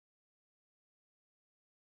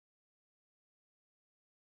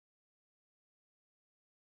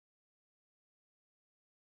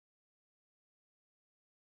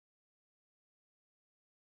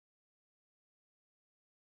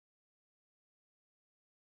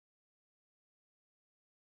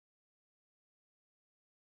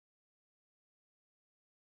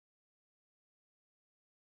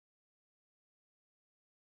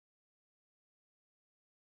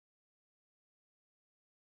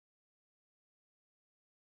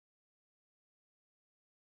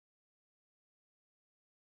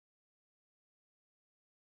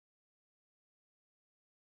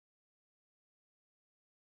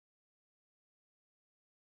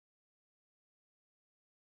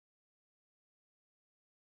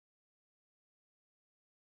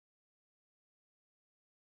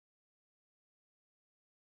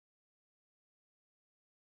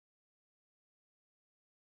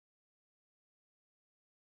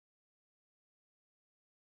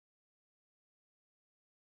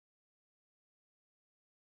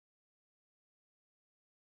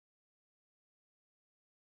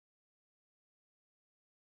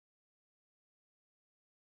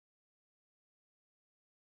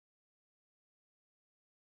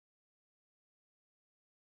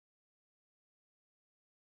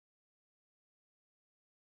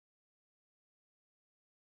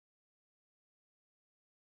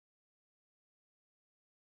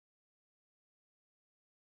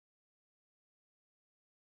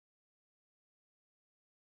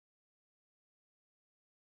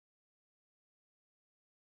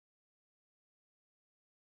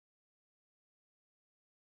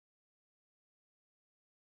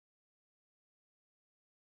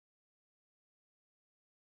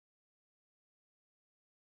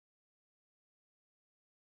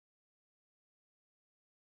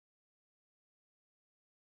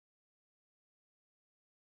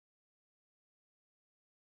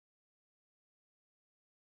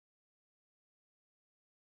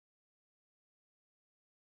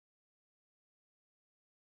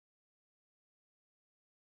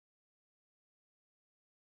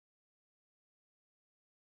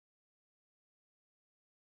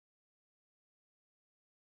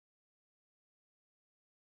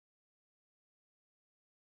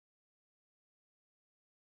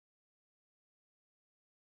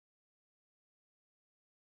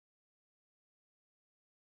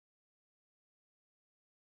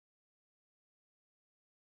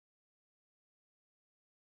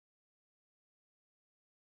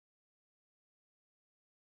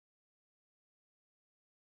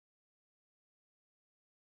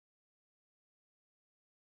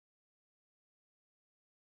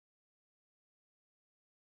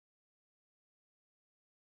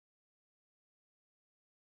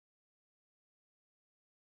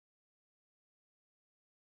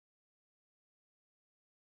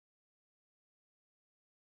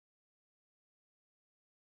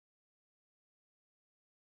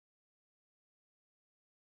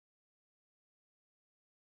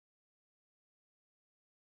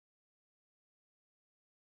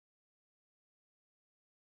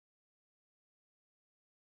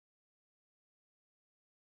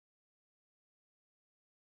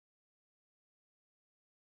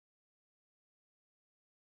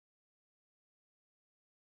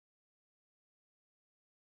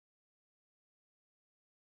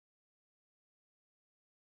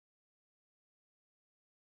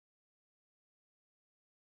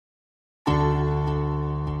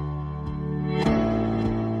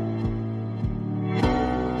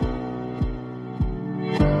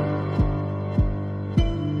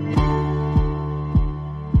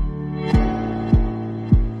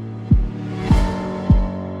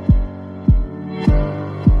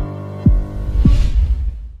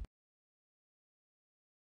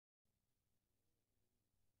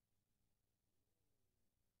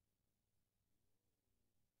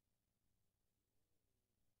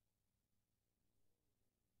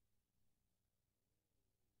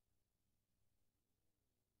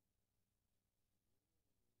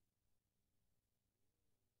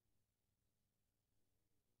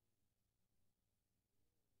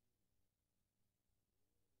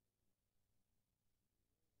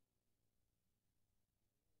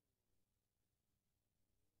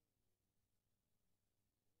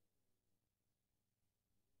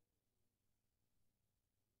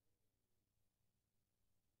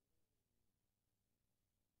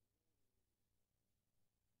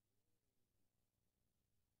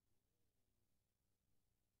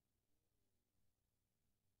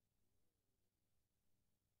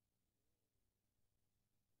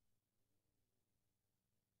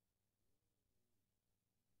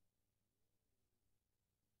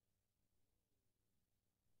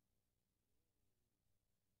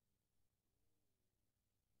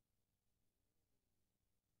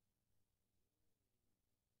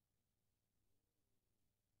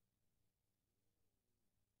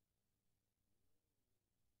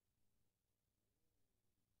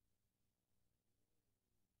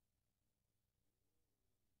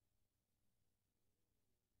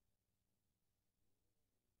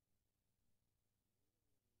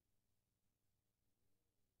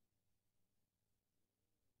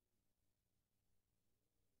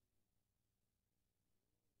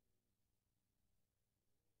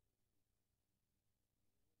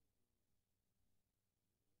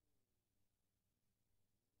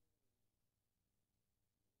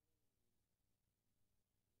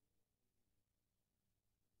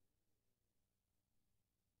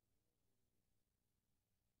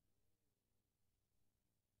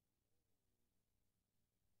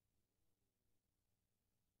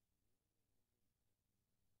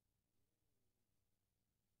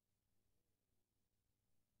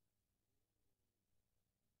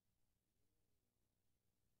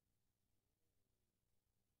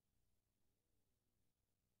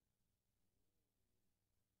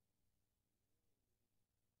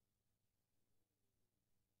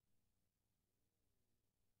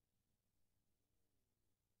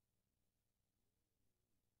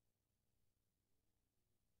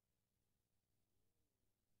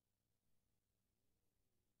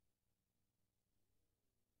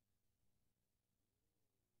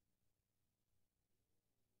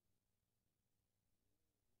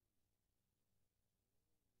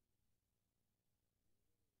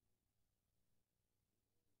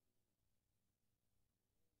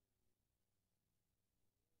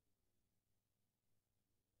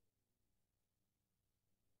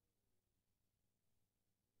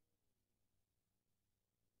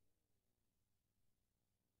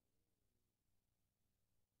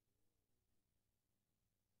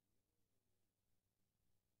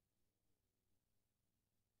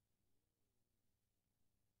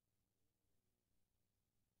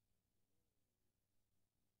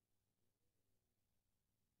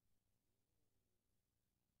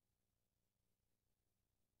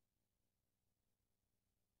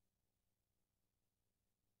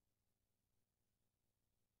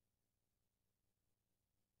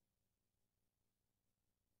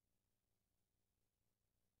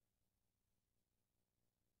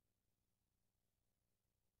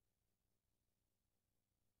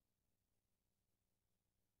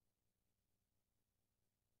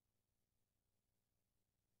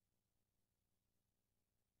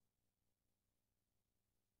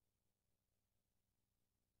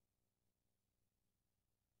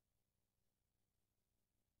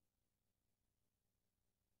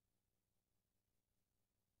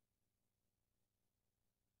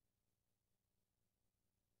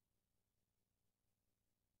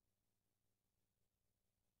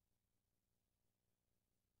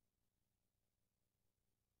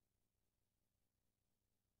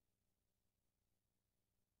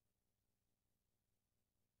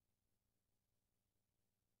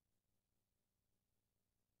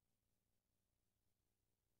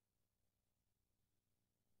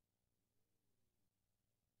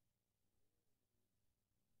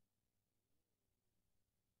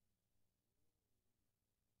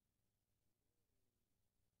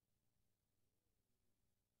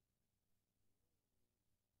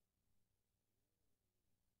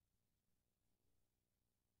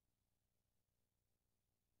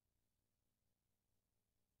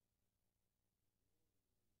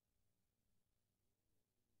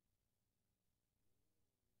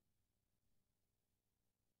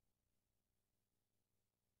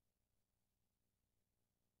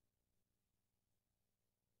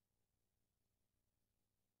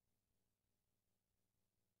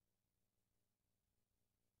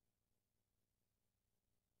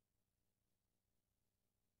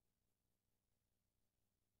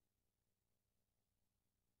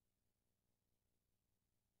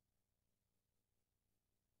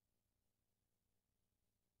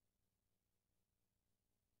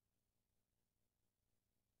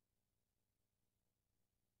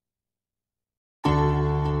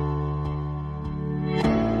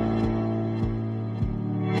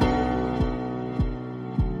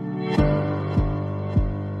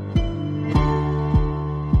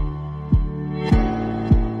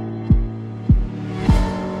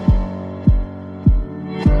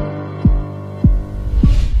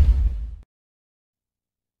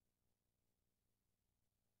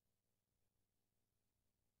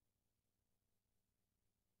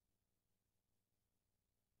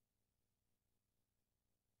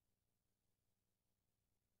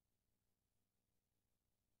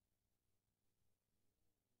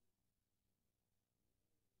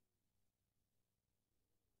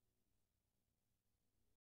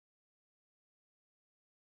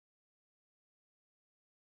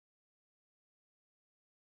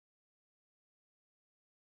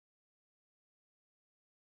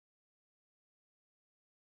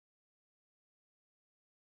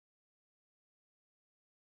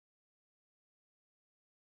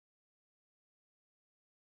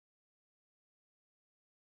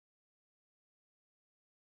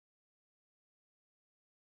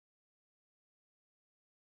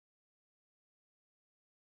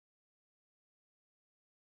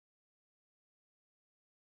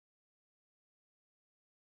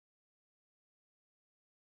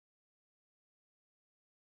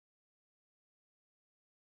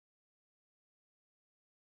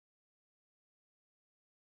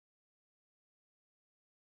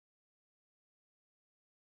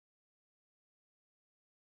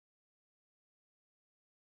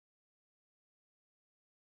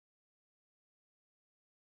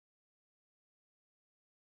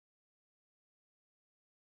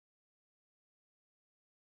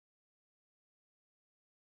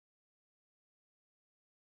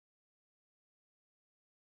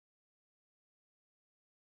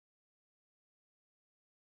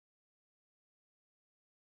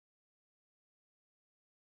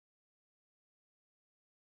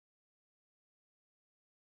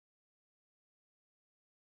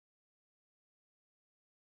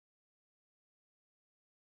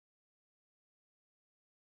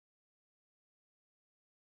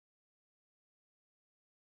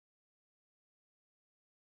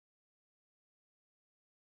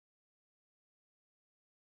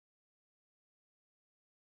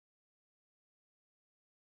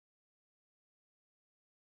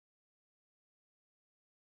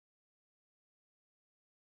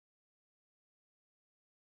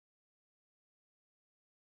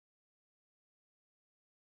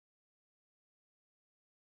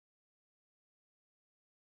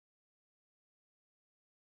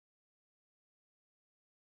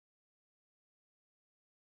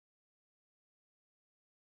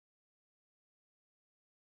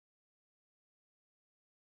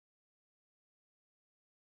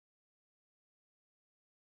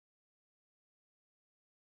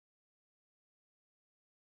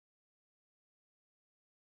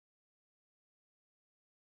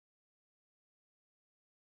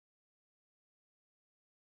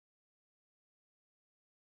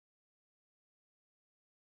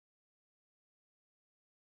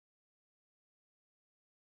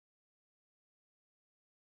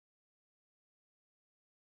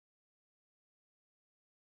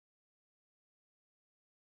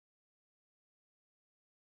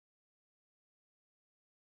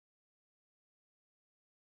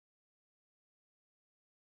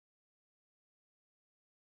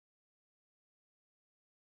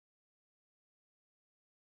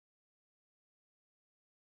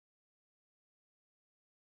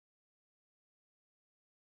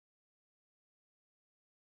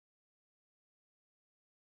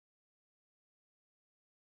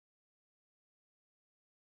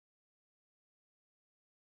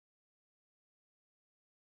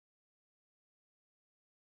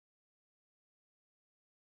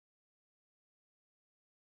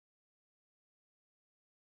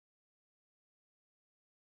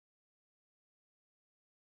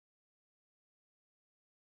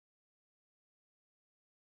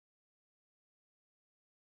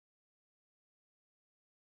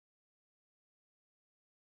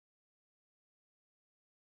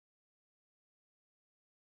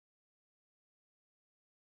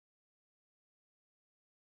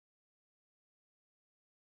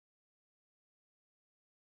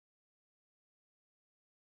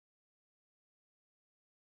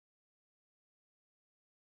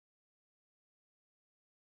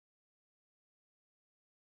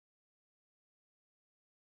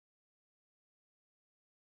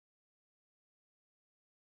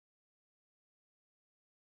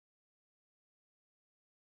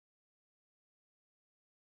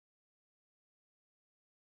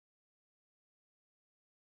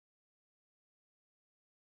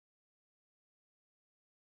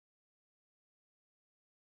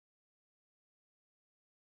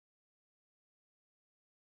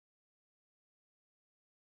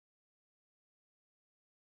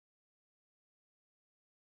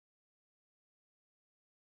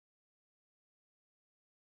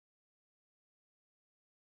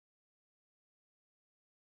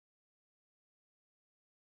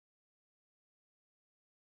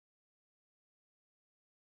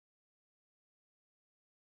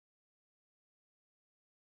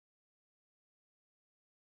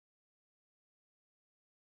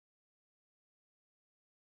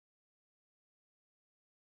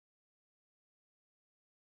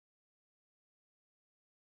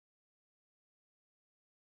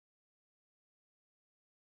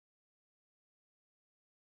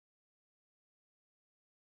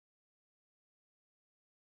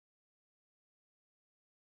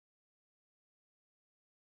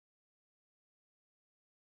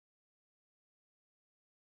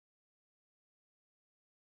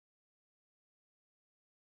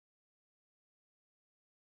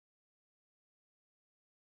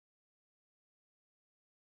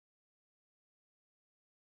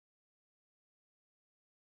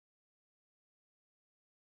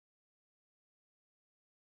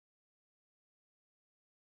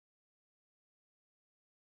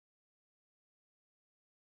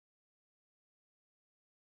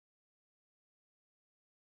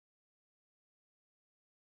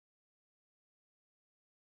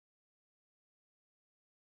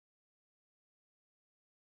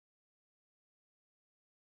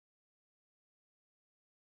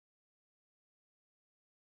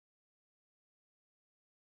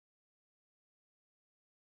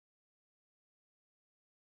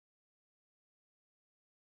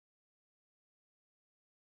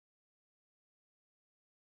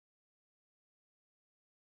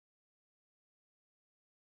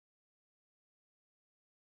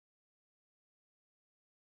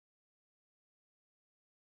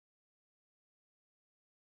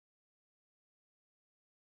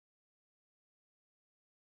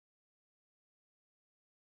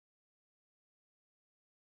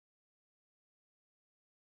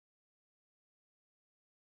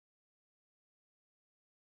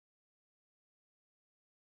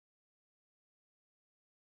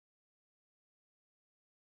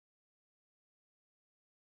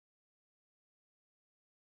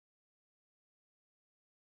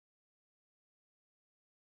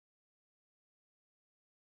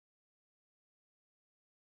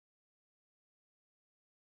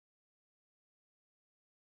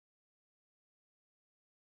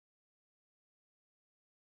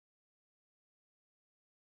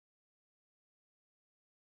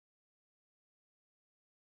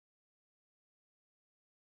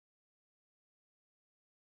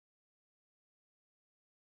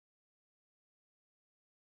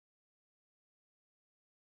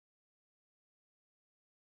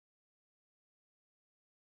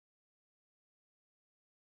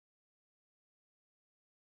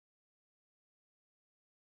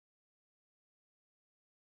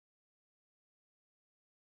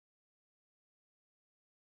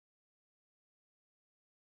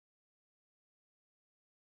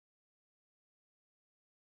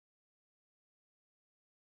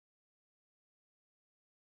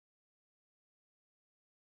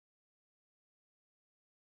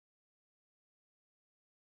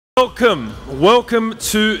Welcome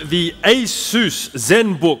to the ASUS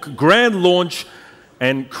Zenbook Grand Launch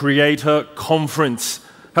and Creator Conference.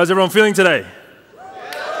 How's everyone feeling today?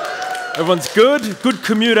 Everyone's good? Good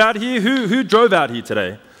commute out here? Who drove out here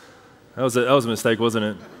today? That was a mistake, wasn't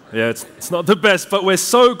it? Yeah, it's not the best, but we're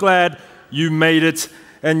so glad you made it.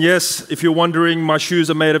 And yes, if you're wondering, my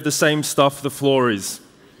shoes are made of the same stuff the floor is.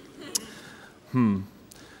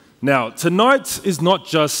 Now, tonight is not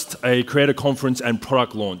just a creator conference and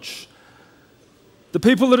product launch. The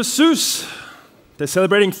people at ASUS, they're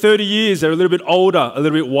celebrating 30 years, they're a little bit older, a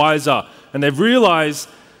little bit wiser, and they've realized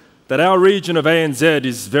that our region of ANZ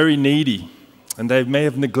is very needy, and they may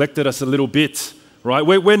have neglected us a little bit, right?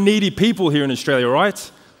 We're needy people here in Australia,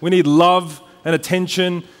 right? We need love and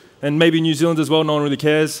attention, and maybe New Zealand as well, no one really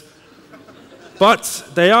cares. But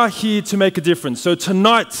they are here to make a difference. So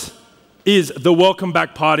tonight is the welcome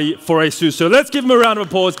back party for ASUS. So let's give them a round of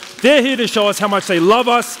applause. They're here to show us how much they love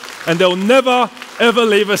us, and they'll never, ever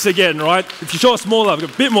leave us again, right? If you show us more love, a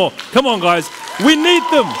bit more. Come on, guys. We need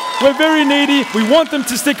them. We're very needy. We want them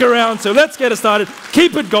to stick around. So let's get it started.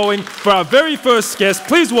 Keep it going. For our very first guest,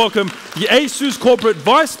 please welcome the ASUS Corporate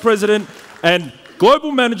Vice President and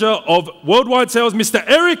Global Manager of Worldwide Sales, Mr.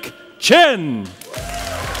 Eric Chen.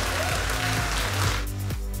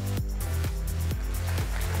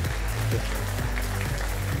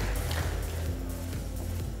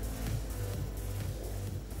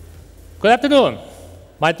 Good afternoon,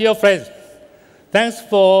 my dear friends. Thanks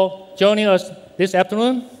for joining us this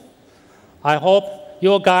afternoon. I hope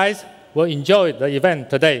you guys will enjoy the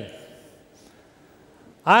event today.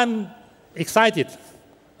 I'm excited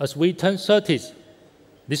as we turn 30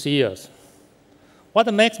 this year.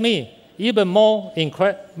 What makes me even more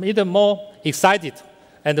excited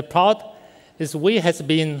and proud is we have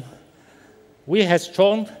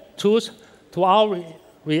shown tools to our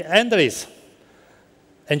re-entries,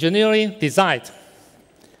 engineering, design,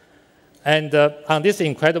 and on this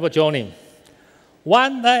incredible journey.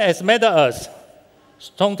 One that has made us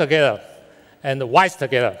strong together and wise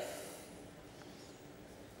together.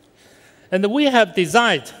 And we have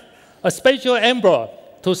designed a special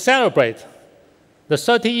envelope to celebrate the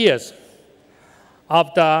 30 years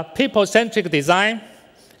of the people-centric design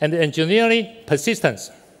and engineering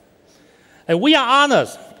persistence. And we are honored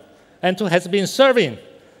and to have been serving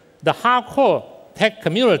the hardcore tech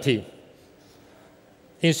community,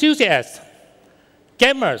 enthusiasts,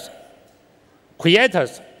 gamers,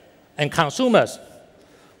 creators, and consumers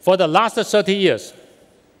for the last 30 years.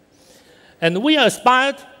 And we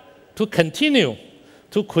aspire to continue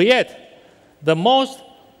to create the most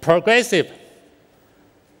progressive,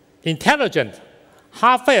 intelligent,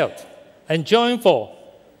 heartfelt, and joyful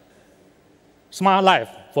smart life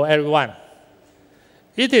for everyone.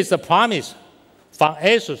 It is a promise from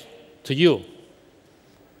ASUS to you.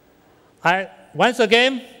 Once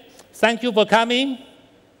again, thank you for coming.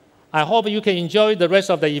 I hope you can enjoy the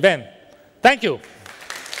rest of the event. Thank you.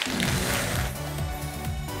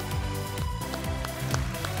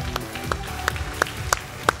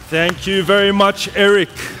 Thank you very much, Eric.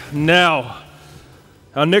 Now,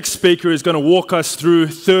 our next speaker is going to walk us through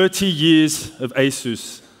 30 years of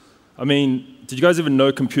ASUS. I mean, did you guys even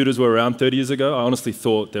know computers were around 30 years ago? I honestly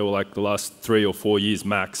thought they were like the last 3 or 4 years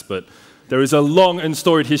max, but there is a long and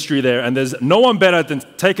storied history there, and there's no one better than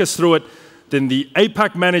take us through it than the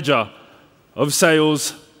APAC Manager of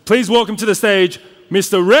Sales. Please welcome to the stage,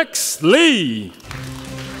 Mr. Rex Lee.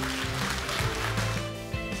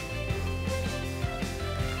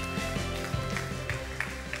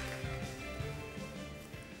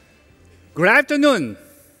 Good afternoon.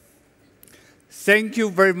 Thank you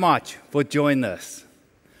very much for joining us.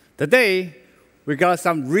 Today, we got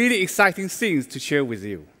some really exciting things to share with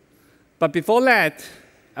you. But before that,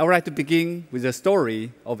 I would like to begin with the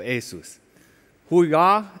story of ASUS, who we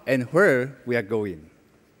are and where we are going.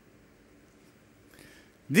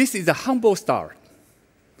 This is a humble start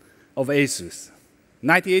of ASUS.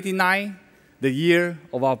 1989, the year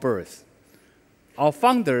of our birth. Our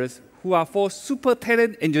founders, who are 4 super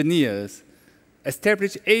talented engineers,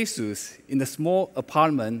 established ASUS in a small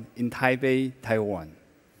apartment in Taipei, Taiwan.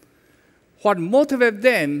 What motivated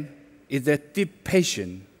them is their deep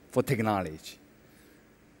passion for technology.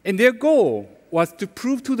 And their goal was to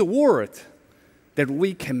prove to the world that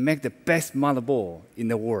we can make the best motherboard in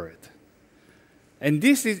the world. And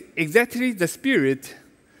this is exactly the spirit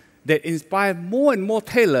that inspired more and more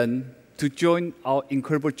talent to join our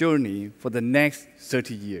incredible journey for the next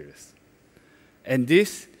 30 years. And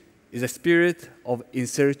this is the spirit of In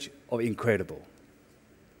Search of Incredible.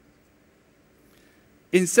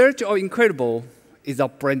 In Search of Incredible is our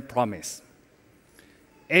brand promise.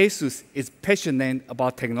 ASUS is passionate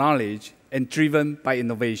about technology and driven by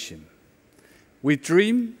innovation. We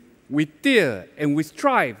dream, we dare, and we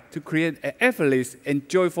strive to create an effortless and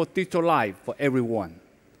joyful digital life for everyone.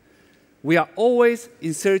 We are always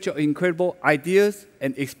in search of incredible ideas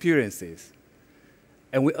and experiences,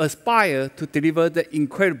 and we aspire to deliver the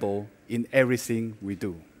incredible in everything we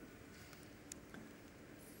do.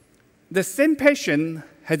 The same passion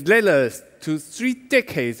has led us to 3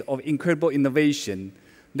 decades of incredible innovation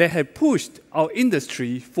that have pushed our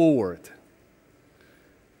industry forward.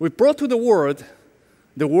 We brought to the world's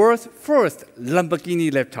first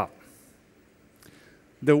Lamborghini laptop,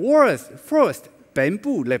 the world's first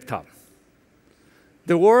bamboo laptop,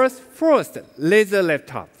 the world's first laser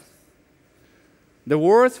laptop, the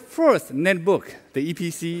world's first netbook, the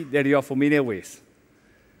EPC that you are familiar with,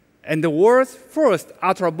 and the world's first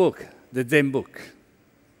ultrabook, the Zenbook.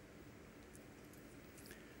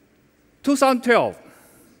 2012,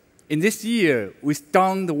 in this year, we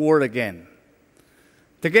stunned the world again.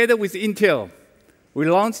 Together with Intel, we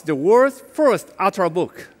launched the world's first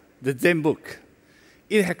ultrabook, the Zenbook.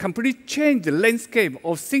 It has completely changed the landscape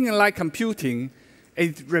of single-line computing, and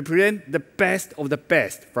it represents the best of the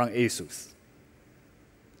best from ASUS.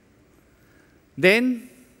 Then,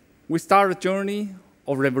 we started a journey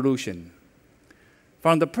of revolution.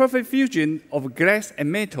 From the perfect fusion of glass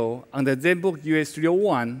and metal on the Zenbook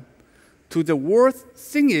US301 to the world's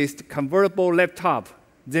thinest convertible laptop,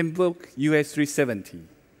 Zenbook US370.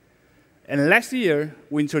 And last year,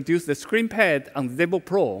 we introduced the screen pad on the Zenbook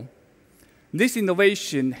Pro. This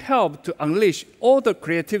innovation helped to unleash all the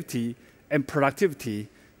creativity and productivity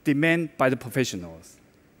demanded by the professionals.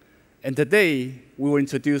 And today, we will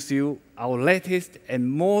introduce you our latest and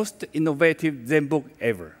most innovative Zenbook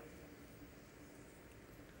ever.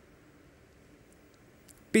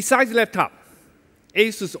 Besides laptop,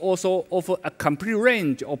 ASUS also offers a complete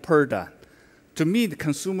range of products to meet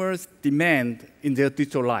consumers' demand in their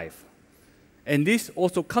digital life. And this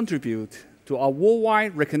also contributes to our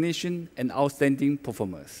worldwide recognition and outstanding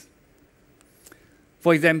performance.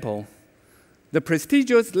 For example, the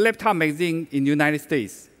prestigious laptop magazine in the United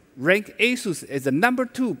States ranked ASUS as the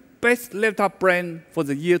 #2 best laptop brand for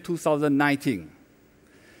the year 2019.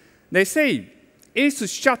 They say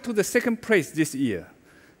ASUS shot to the 2nd place this year,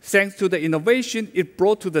 thanks to the innovation it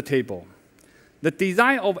brought to the table. The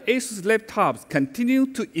design of ASUS laptops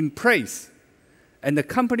continues to impress, and the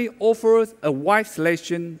company offers a wide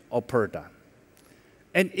selection of products.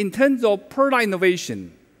 And in terms of product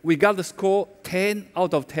innovation, we got the score 10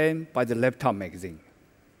 out of 10 by the Laptop magazine.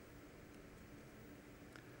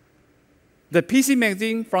 The PC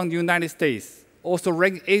magazine from the United States also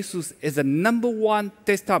ranked ASUS as the #1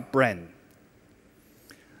 desktop brand.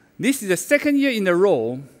 This is the 2nd year in a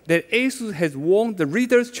row that ASUS has won the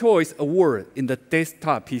Reader's Choice Award in the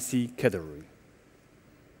desktop PC category.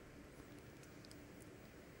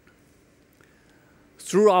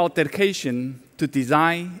 Through our dedication to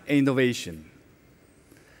design and innovation,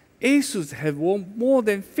 ASUS has won more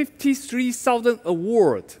than 53,000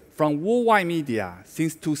 awards from worldwide media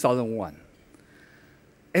since 2001.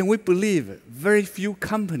 And we believe very few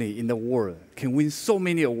companies in the world can win so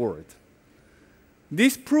many awards.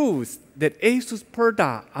 This proves that ASUS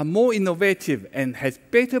products are more innovative and has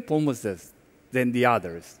better performances than the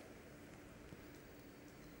others.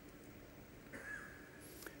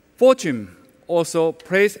 Fortune also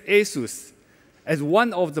praised ASUS as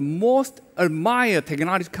one of the most admired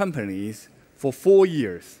technology companies for 4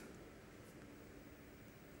 years.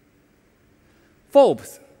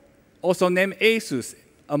 Forbes also named ASUS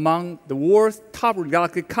among the world's top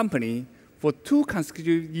regarded company for 2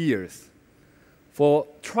 consecutive years for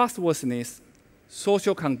trustworthiness,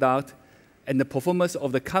 social conduct, and the performance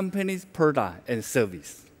of the company's product and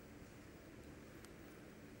service.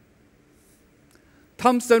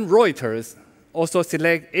 Thomson Reuters also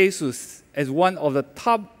select ASUS as one of the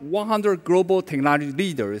top 100 global technology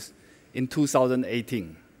leaders in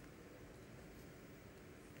 2018.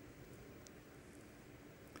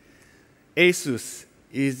 ASUS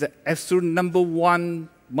is the absolute #1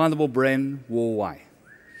 motherboard brand worldwide.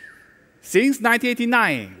 Since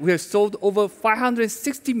 1989, we have sold over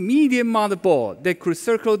 560 million motherboards that could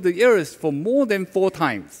circle the Earth for more than 4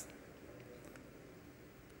 times.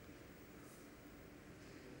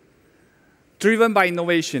 Driven by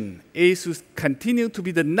innovation, ASUS continues to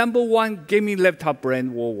be the #1 gaming laptop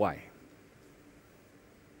brand worldwide.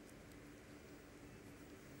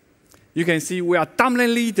 You can see we are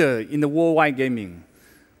dominant leader in the worldwide gaming.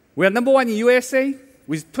 We are #1 in USA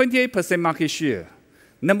with 28% market share,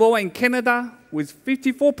 #1 in Canada with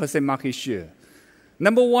 54% market share,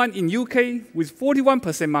 #1 in UK with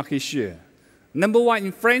 41% market share, Number 1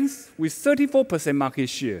 in France with 34% market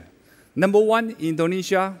share. Number 1 in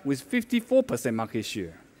Indonesia with 54% market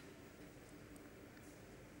share.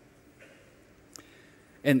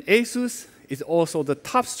 And ASUS is also the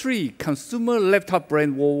top 3 consumer laptop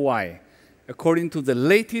brand worldwide, according to the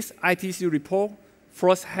latest ITC report,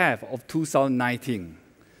 first half of 2019.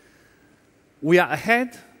 We are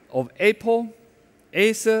ahead of Apple,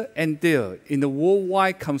 Acer, and Dell in the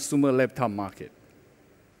worldwide consumer laptop market.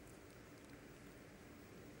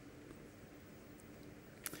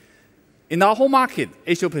 In our home market,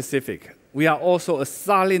 Asia Pacific, we are also a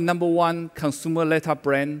solid number 1 consumer laptop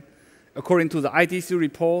brand, according to the ITC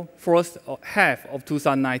report, first half of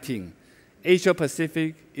 2019. Asia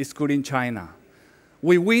Pacific, excluding China.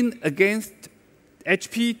 We win against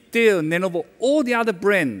HP, Dell, Lenovo, all the other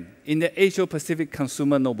brands in the Asia Pacific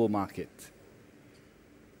consumer notebook market.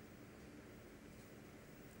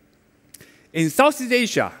 In Southeast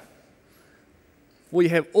Asia, we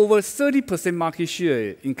have over 30% market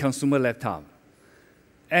share in consumer laptop.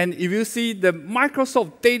 And if you see the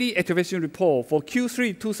Microsoft daily activation report for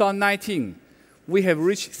Q3 2019, we have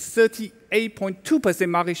reached 38.2%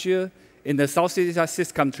 market share in the Southeast Asia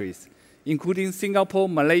 6 countries, including Singapore,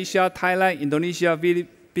 Malaysia, Thailand, Indonesia,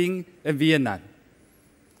 Philippines, and Vietnam.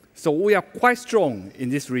 So we are quite strong in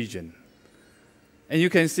this region. And you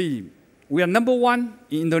can see we are number 1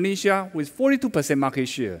 in Indonesia with 42% market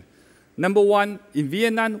share, number 1 in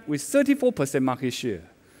Vietnam with 34% market share,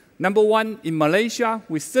 number 1 in Malaysia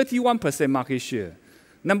with 31% market share,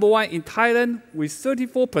 number 1 in Thailand with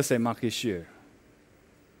 34% market share.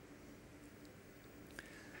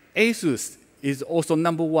 ASUS is also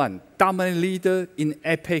number 1 dominant leader in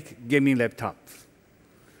epic gaming laptops.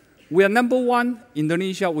 We are number 1 in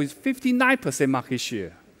Indonesia with 59% market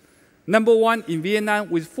share, number 1 in Vietnam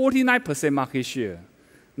with 49% market share,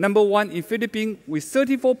 number 1 in Philippines with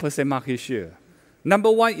 34% market share,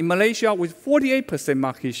 number 1 in Malaysia with 48%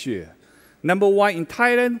 market share, number 1 in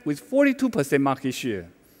Thailand with 42% market share,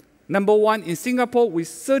 number 1 in Singapore with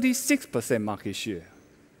 36% market share.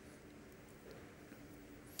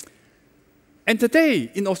 And today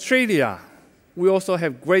in Australia, we also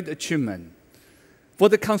have great achievement. For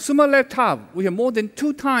the consumer laptop, we have more than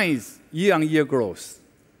 2 times year-on-year growth.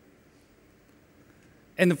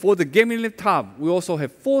 And for the gaming laptop, we also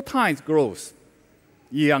have 4 times growth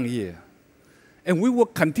year-on-year. And we will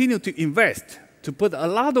continue to invest to put a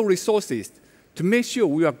lot of resources to make sure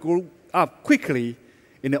we are grow up quickly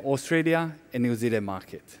in the Australia and New Zealand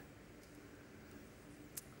market.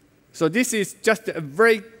 So this is just a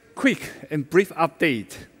very quick and brief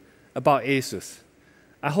update about ASUS.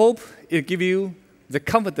 I hope it gives you the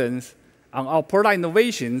confidence on our product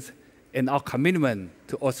innovations and our commitment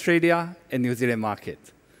to Australia and New Zealand market.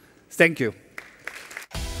 Thank you.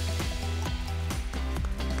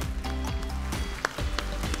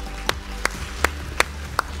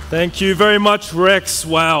 Thank you very much, Rex.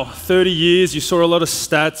 Wow, 30 years. You saw a lot of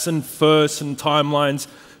stats and firsts and timelines.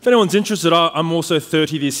 If anyone's interested, I'm also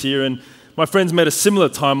 30 this year, and my friends made a similar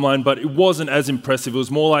timeline, but it wasn't as impressive. It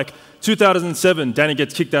was more like 2007, Danny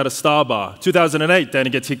gets kicked out of Star Bar. 2008, Danny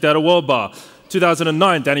gets kicked out of World Bar.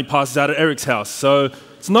 2009, Danny passes out at Eric's house. So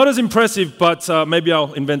it's not as impressive, but maybe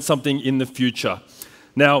I'll invent something in the future.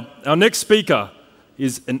 Now, our next speaker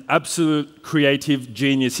is an absolute creative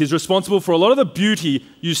genius. He's responsible for a lot of the beauty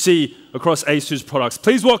you see across ASUS products.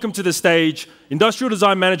 Please welcome to the stage Industrial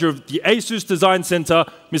Design Manager of the ASUS Design Center,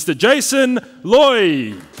 Mr. Jason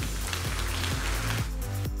Loy.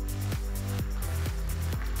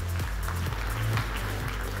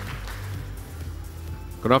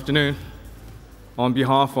 Good afternoon. On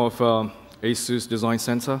behalf of ASUS Design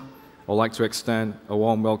Center, I'd like to extend a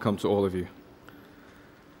warm welcome to all of you.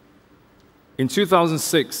 In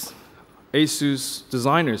 2006, ASUS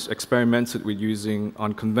designers experimented with using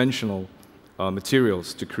unconventional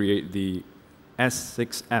materials to create the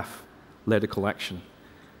S6F leather collection.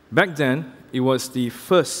 Back then, it was the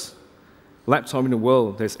first laptop in the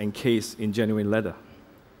world that's encased in genuine leather.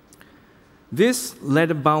 This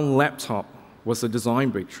leather-bound laptop was a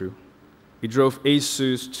design breakthrough. It drove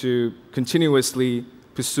ASUS to continuously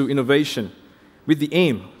pursue innovation with the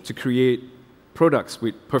aim to create products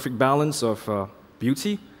with perfect balance of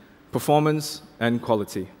beauty, performance, and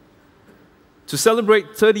quality. To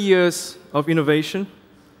celebrate 30 years of innovation,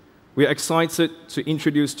 we are excited to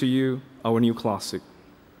introduce to you our new classic.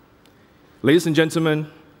 Ladies and gentlemen,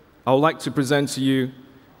 I would like to present to you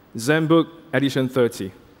Zenbook Edition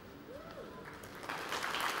 30.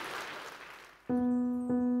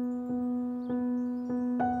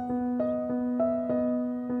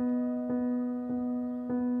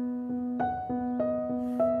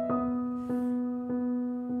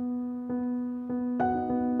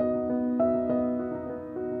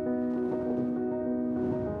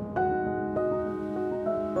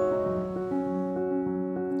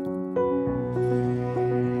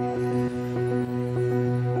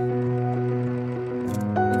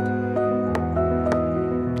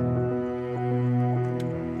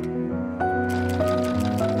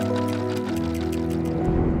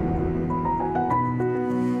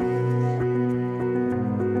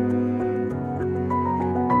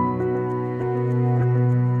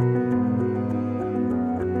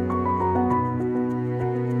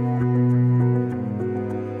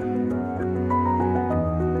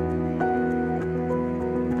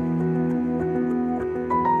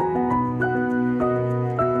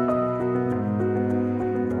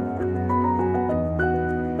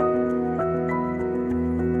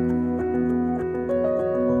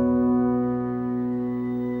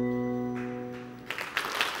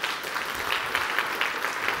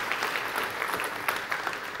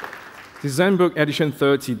 The Zenbook Edition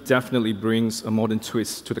 30 definitely brings a modern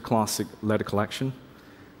twist to the classic leather collection.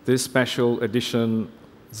 This special edition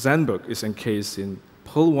Zenbook is encased in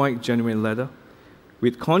pearl white genuine leather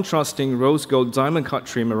with contrasting rose gold diamond cut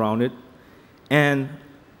trim around it and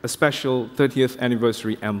a special 30th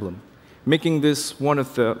anniversary emblem, making this one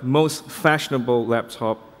of the most fashionable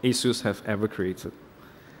laptop ASUS have ever created.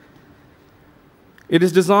 It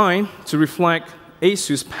is designed to reflect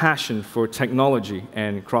ASUS' passion for technology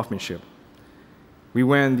and craftsmanship. We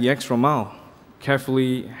went the extra mile,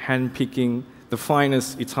 carefully hand-picking the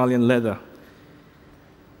finest Italian leather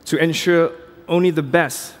to ensure only the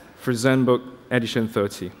best for Zenbook Edition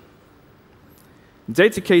 30.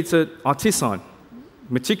 Dedicated artisan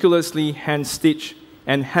meticulously hand-stitch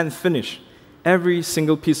and hand-finish every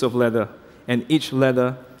single piece of leather, and each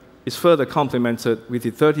leather is further complemented with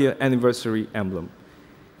the 30th anniversary emblem.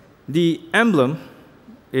 The emblem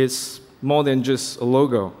is more than just a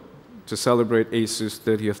logo to celebrate ASUS'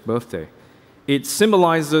 30th birthday. It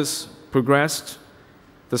symbolizes progress,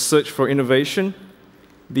 the search for innovation,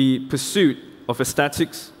 the pursuit of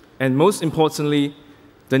aesthetics, and most importantly,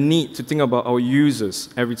 the need to think about our users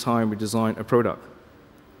every time we design a product.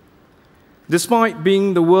 Despite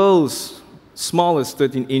being the world's smallest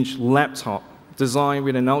 13-inch laptop designed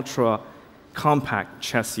with an ultra-compact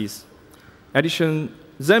chassis,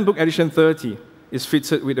 Zenbook Edition 30 is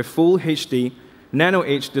fitted with a full HD Nano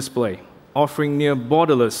Edge display, offering near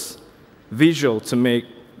borderless visual to make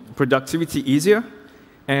productivity easier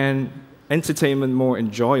and entertainment more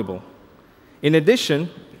enjoyable. In addition,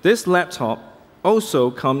 this laptop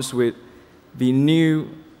also comes with the new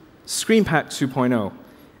ScreenPad 2.0,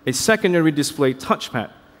 a secondary display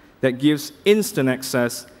touchpad that gives instant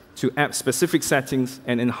access to app-specific settings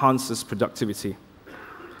and enhances productivity.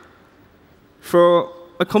 For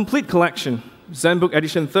a complete collection, Zenbook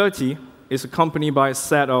Edition 30 is accompanied by a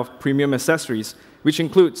set of premium accessories, which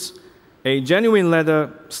includes a genuine leather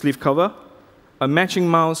sleeve cover, a matching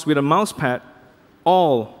mouse with a mouse pad,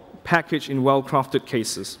 all packaged in well-crafted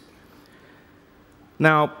cases.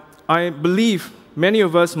 Now, I believe many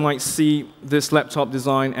of us might see this laptop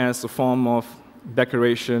design as a form of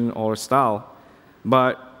decoration or style,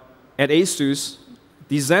 but at ASUS,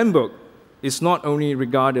 the Zenbook is not only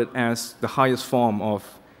regarded as the highest form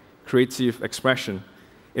of creative expression,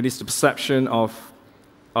 it is the perception of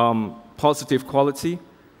positive quality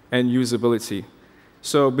and usability.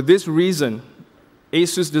 So, for this reason,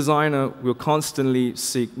 ASUS designer will constantly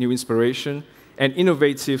seek new inspiration and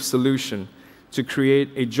innovative solution to create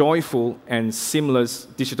a joyful and seamless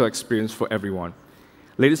digital experience for everyone.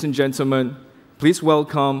 Ladies and gentlemen, please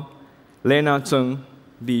welcome Lena Zheng,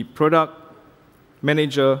 the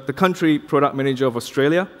country product manager of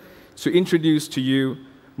Australia, to introduce to you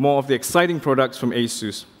more of the exciting products from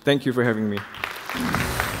ASUS. Thank you for having me.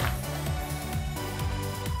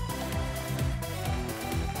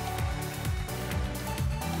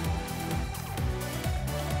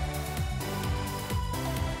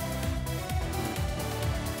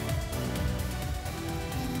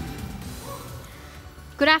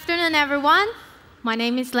 Good afternoon, everyone. My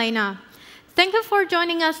name is Lena. Thank you for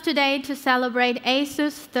joining us today to celebrate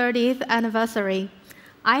ASUS 30th anniversary.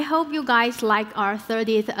 I hope you guys like our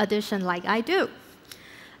 30th edition like I do.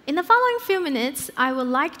 In the following few minutes, I would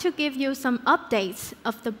like to give you some updates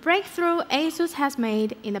of the breakthrough ASUS has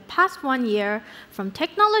made in the past 1 year from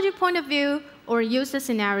technology point of view or user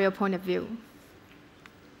scenario point of view.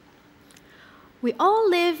 We all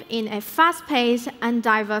live in a fast-paced and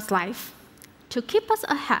diverse life. To keep us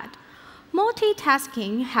ahead,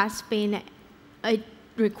 multitasking has been a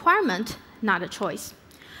requirement, not a choice.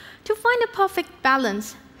 To find a perfect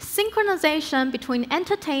balance, synchronization between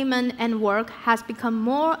entertainment and work has become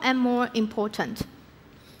more and more important.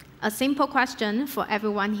 A simple question for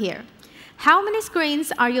everyone here. How many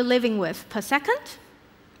screens are you living with per second?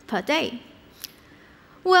 Per day?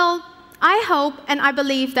 Well, I hope and I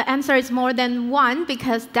believe the answer is more than one,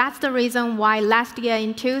 because that's the reason why last year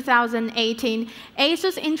in 2018,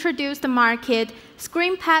 ASUS introduced the market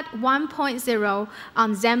ScreenPad 1.0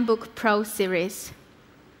 on Zenbook Pro series.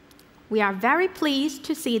 We are very pleased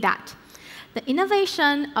to see that the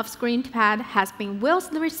innovation of ScreenPad has been well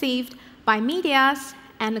received by media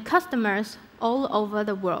and customers all over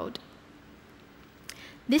the world.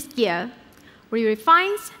 This year, we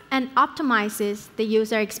refine and optimize the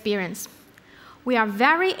user experience. We are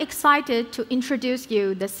very excited to introduce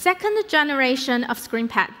you the second generation of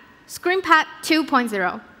ScreenPad, ScreenPad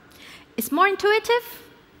 2.0. It's more intuitive,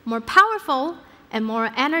 more powerful, and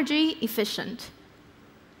more energy efficient.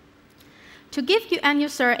 To give you end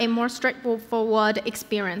user a more straightforward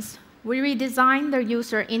experience, we redesigned the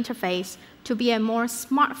user interface to be a more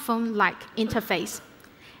smartphone-like interface.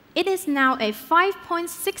 It is now a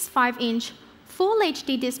 5.65-inch Full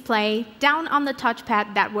HD display down on the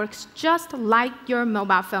touchpad that works just like your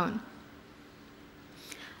mobile phone.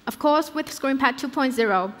 Of course, with ScreenPad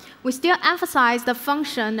 2.0, we still emphasize the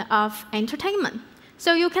function of entertainment.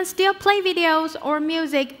 So you can still play videos or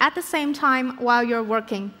music at the same time while you're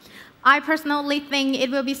working. I personally think it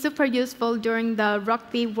will be super useful during the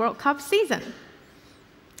Rugby World Cup season.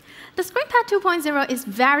 The ScreenPad 2.0 is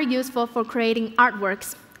very useful for creating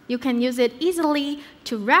artworks. You can use it easily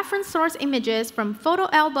to reference source images from photo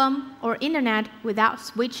album or internet without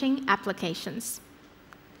switching applications.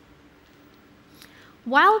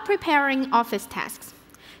 While preparing office tasks,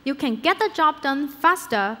 you can get the job done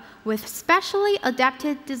faster with specially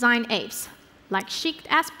adapted design apps like Sheet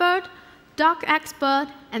Expert, Doc Expert,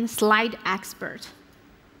 and Slide Expert.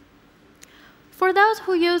 For those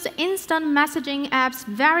who use instant messaging apps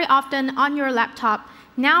very often on your laptop,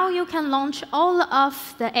 now you can launch all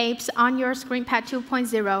of the apps on your ScreenPad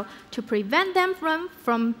 2.0 to prevent them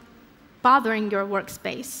from bothering your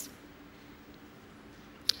workspace.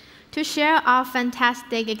 To share our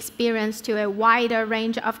fantastic experience to a wider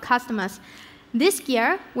range of customers, this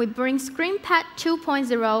year we bring ScreenPad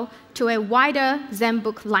 2.0 to a wider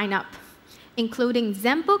Zenbook lineup, including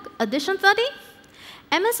Zenbook Edition 30.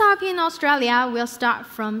 MSRP in Australia will start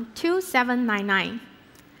from $2,799.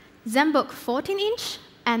 Zenbook 14-inch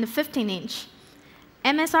and 15-inch.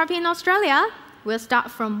 MSRP in Australia will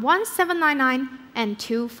start from $1,799 and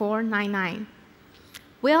 $2,499.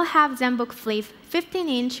 We'll have Zenbook Flip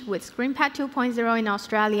 15-inch with ScreenPad 2.0 in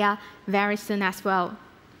Australia very soon as well.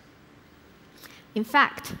 In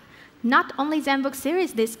fact, not only Zenbook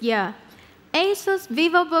series this year, ASUS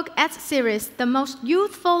VivoBook S series, the most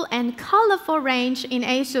youthful and colorful range in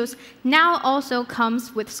ASUS, now also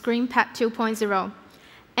comes with ScreenPad 2.0.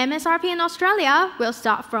 MSRP in Australia will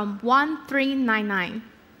start from $1,399.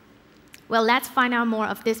 Well, let's find out more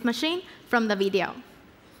of this machine from the video.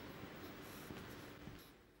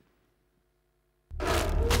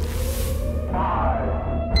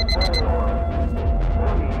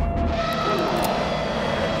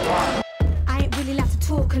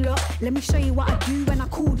 Talk a lot. Let me show you what I do when I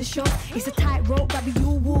call the shot. It's a tightrope that we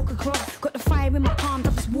all walk across. Got the fire in my palms,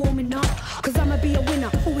 I'm just warming up. Cause I'ma be a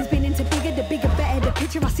winner. Always been into bigger, the bigger, better the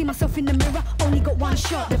picture. I see myself in the mirror. Only got one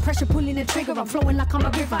shot. The pressure pulling the trigger. I'm flowing like I'm a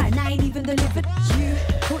river, and I ain't even delivered. You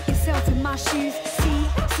put yourself in my shoes.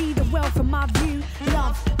 See the wealth from my view.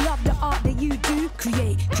 Love the art that you do.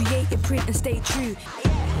 Create your print and stay true.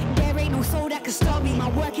 There ain't no soul that can stop me. My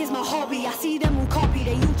work is my hobby. I see them all copy.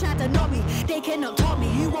 They all try to knock me. They cannot top me.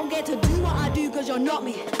 You won't get to do what I do cause you're not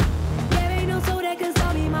me. There ain't no soul that can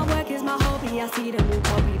stop me. My work is my hobby. I see them all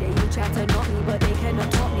copy. They all try to knock me, but they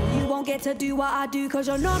cannot top me. You won't get to do what I do cause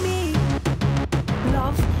you're not me.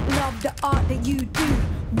 Love the art that you do.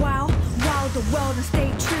 Wow the world and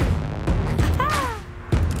stay true.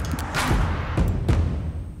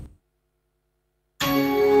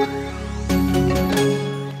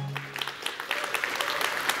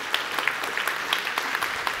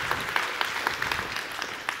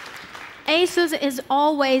 ASUS is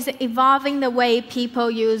always evolving the way people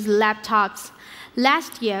use laptops.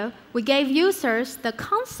 Last year, we gave users the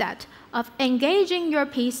concept of engaging your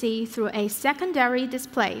PC through a secondary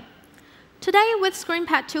display. Today, with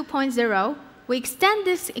ScreenPad 2.0, we extend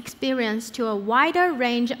this experience to a wider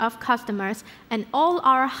range of customers and all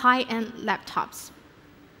our high-end laptops.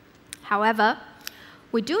 However,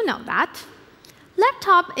 we do know that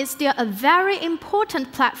laptop is still a very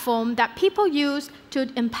important platform that people use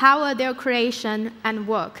to empower their creation and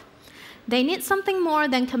work. They need something more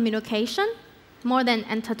than communication, more than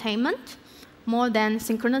entertainment, more than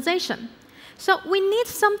synchronization. So we need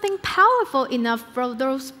something powerful enough for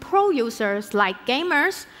those pro users like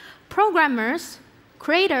gamers, programmers,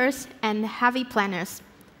 creators, and heavy planners.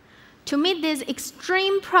 To meet this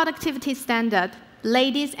extreme productivity standard,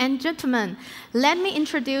 ladies and gentlemen, let me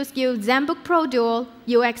introduce you Zenbook Pro Dual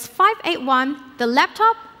UX581, the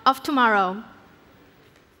laptop of tomorrow.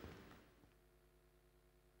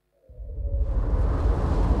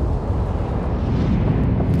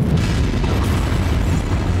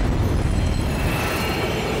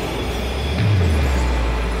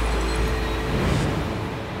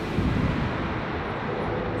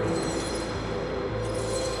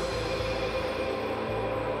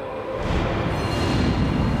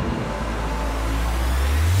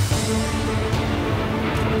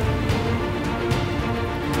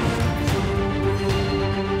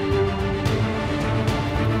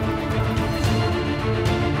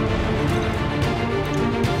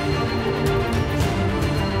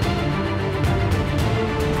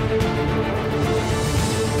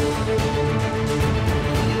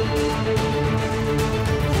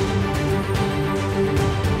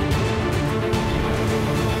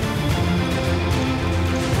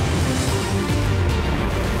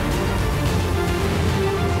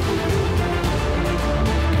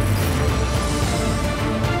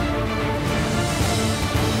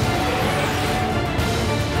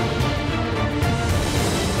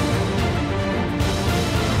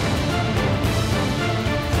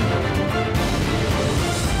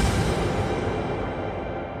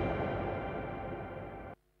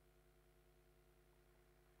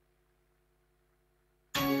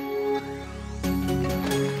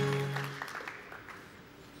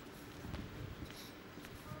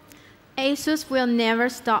 ASUS will never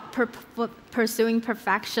stop pursuing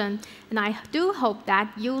perfection, and I do hope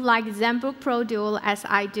that you like Zenbook Pro Dual as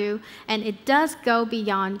I do, and it does go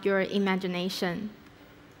beyond your imagination.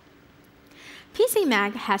 PC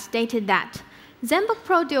Mag has stated that Zenbook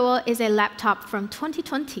Pro Dual is a laptop from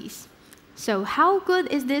 2020s. So how good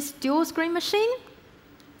is this dual screen machine?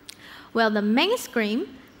 Well, the main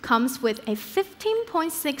screen comes with a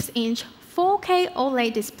 15.6-inch 4K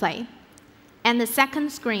OLED display, and the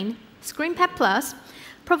second screen, ScreenPad Plus,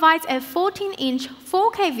 provides a 14-inch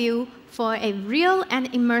 4K view for a real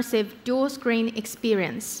and immersive dual-screen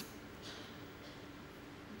experience.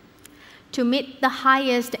 To meet the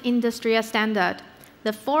highest industry standard,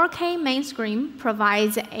 the 4K main screen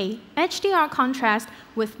provides a HDR contrast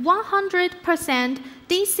with 100%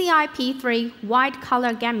 DCI-P3 wide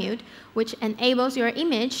color gamut, which enables your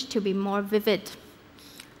image to be more vivid.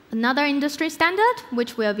 Another industry standard,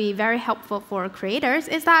 which will be very helpful for creators,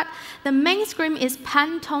 is that the main screen is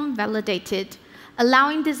Pantone validated,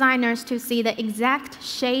 allowing designers to see the exact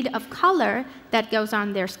shade of color that goes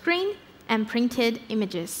on their screen and printed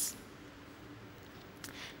images.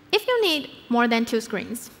 If you need more than 2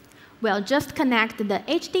 screens, well, just connect the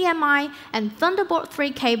HDMI and Thunderbolt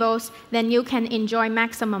 3 cables, then you can enjoy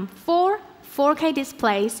maximum 4 4K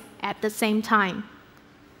displays at the same time.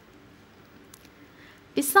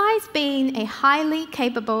 Besides being a highly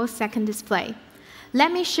capable second display,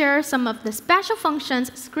 let me share some of the special functions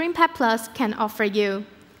ScreenPad Plus can offer you.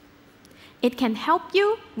 It can help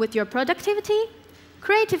you with your productivity,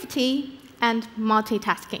 creativity, and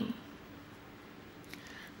multitasking.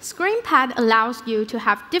 ScreenPad allows you to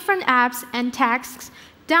have different apps and tasks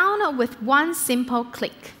down with one simple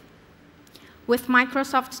click. With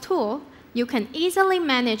Microsoft's tool, you can easily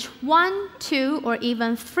manage 1, 2, or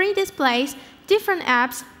even 3 displays, different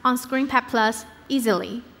apps on ScreenPad Plus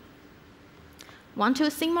easily. Want to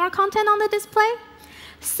see more content on the display?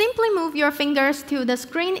 Simply move your fingers to the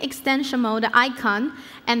screen extension mode icon,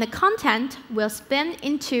 and the content will spin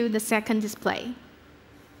into the second display.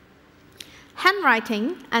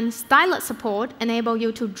 Handwriting and stylus support enable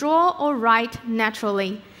you to draw or write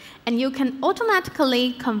naturally, and you can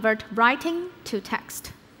automatically convert writing to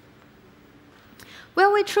text.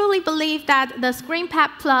 Well, we truly believe that the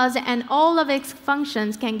ScreenPad Plus and all of its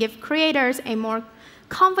functions can give creators a more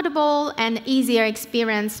comfortable and easier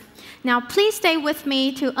experience. Now, please stay with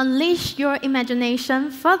me to unleash your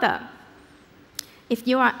imagination further. If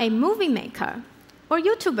you are a movie maker or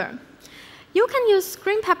YouTuber, you can use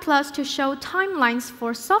ScreenPad Plus to show timelines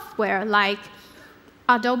for software like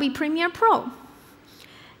Adobe Premiere Pro.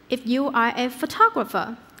 If you are a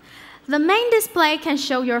photographer, the main display can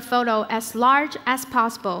show your photo as large as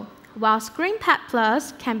possible, while ScreenPad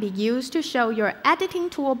Plus can be used to show your editing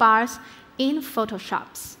toolbars in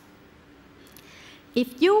Photoshop.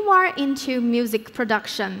 If you are into music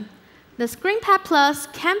production, the ScreenPad Plus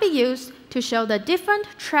can be used to show the different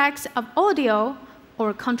tracks of audio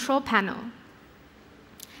or control panel.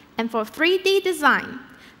 And for 3D design,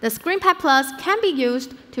 the ScreenPad Plus can be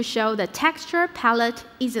used to show the texture palette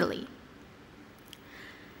easily.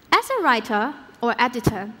 As a writer or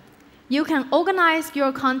editor, you can organize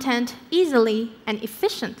your content easily and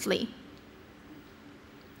efficiently.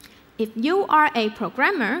 If you are a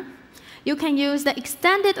programmer, you can use the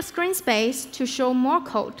extended screen space to show more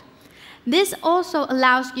code. This also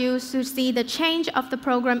allows you to see the change of the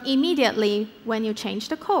program immediately when you change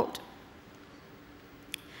the code.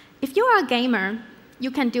 If you are a gamer,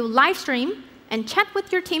 you can do live stream and chat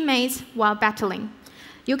with your teammates while battling.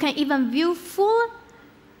 You can even view full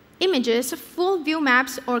images, full view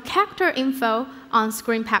maps, or character info on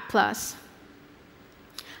ScreenPad Plus.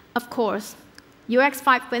 Of course, UX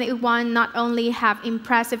 5.1 not only have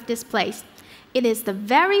impressive displays, it is the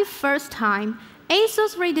very first time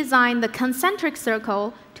ASUS redesigned the concentric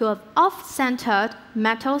circle to an off-centered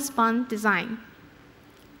metal spun design.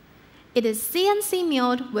 It is CNC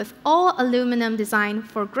milled with all aluminum design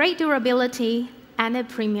for great durability and a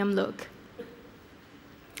premium look.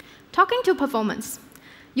 Talking to performance,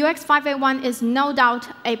 UX 5.1 is no doubt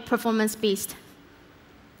a performance beast.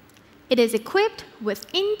 It is equipped with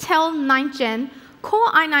Intel 9th Gen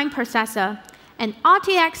Core i9 processor and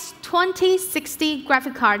RTX 2060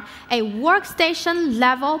 graphic card, a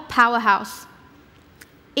workstation-level powerhouse.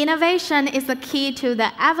 Innovation is the key to the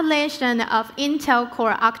evolution of Intel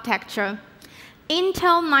Core architecture.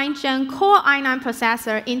 Intel 9th Gen Core i9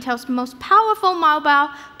 processor, Intel's most powerful mobile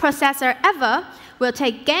processor ever, will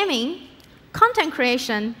take gaming, content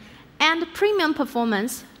creation, and premium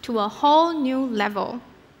performance to a whole new level.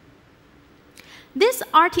 This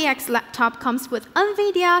RTX laptop comes with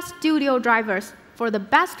NVIDIA Studio drivers for the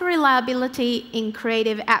best reliability in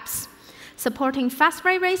creative apps. supporting fast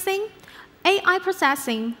ray racing, AI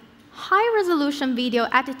processing, high-resolution video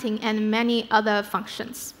editing, and many other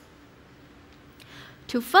functions.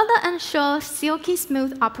 To further ensure silky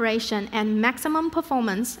smooth operation and maximum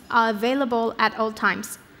performance are available at all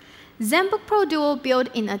times, Zenbook Pro Duo built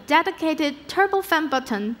in a dedicated turbofan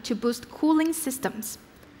button to boost cooling systems.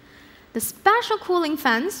 The special cooling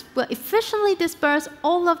fans will efficiently disperse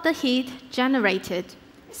all of the heat generated,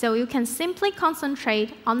 so you can simply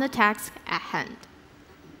concentrate on the task at hand.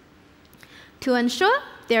 To ensure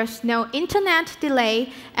there's no internet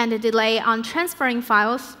delay and a delay on transferring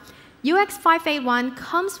files, UX581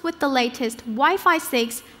 comes with the latest Wi-Fi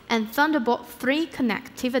 6 and Thunderbolt 3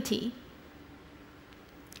 connectivity.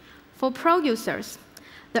 For pro users,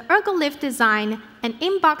 the ErgoLift design and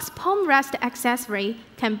inbox palm rest accessory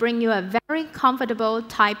can bring you a very comfortable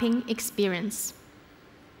typing experience.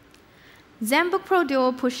 Zenbook Pro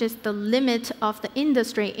Duo pushes the limit of the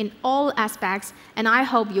industry in all aspects, and I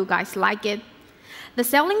hope you guys like it. The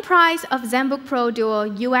selling price of Zenbook Pro Duo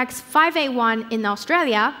UX581 in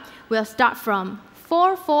Australia will start from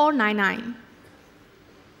 $4,499.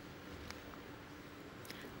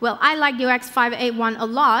 Well, I like UX581 a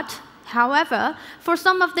lot. However, for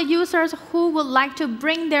some of the users who would like to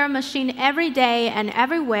bring their machine every day and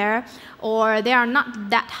everywhere, or they are not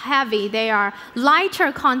that heavy, they are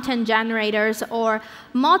lighter content generators or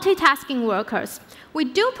multitasking workers, we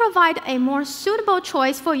do provide a more suitable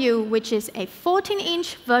choice for you, which is a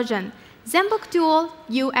 14-inch version, Zenbook Duo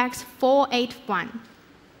UX481.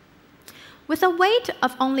 With a weight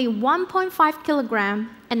of only 1.5 kilograms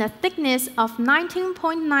and a thickness of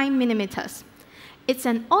 19.9 millimeters, it's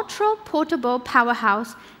an ultra-portable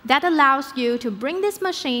powerhouse that allows you to bring this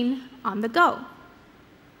machine on the go.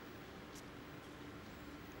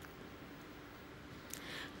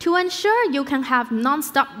 To ensure you can have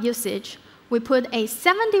non-stop usage, we put a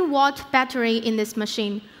 70-watt battery in this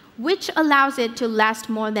machine, which allows it to last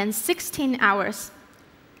more than 16 hours.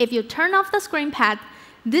 If you turn off the screen pad,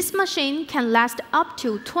 this machine can last up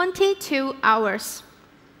to 22 hours.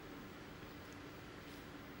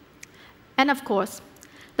 And of course,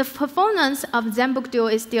 the performance of Zenbook Duo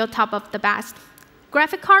is still top of the best.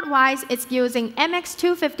 Graphic card-wise, it's using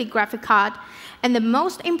MX250 graphic card, and the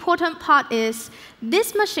most important part is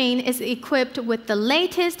this machine is equipped with the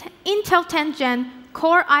latest Intel 10th Gen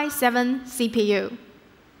Core i7 CPU.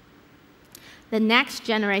 The next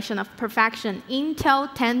generation of perfection Intel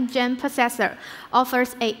 10th Gen processor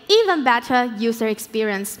offers an even better user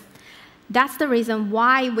experience. That's the reason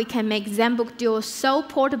why we can make Zenbook Duo so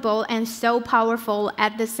portable and so powerful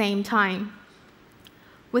at the same time.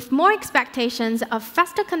 With more expectations of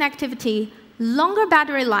faster connectivity, longer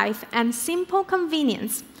battery life, and simple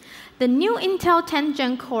convenience, the new Intel 10th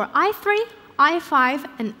Gen Core i3, i5,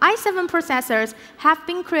 and i7 processors have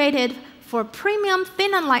been created for premium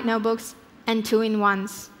thin and light notebooks and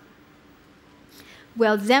two-in-ones.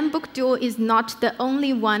 Well, Zenbook Duo is not the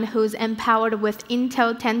only one who's empowered with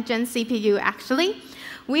Intel 10th Gen CPU, actually.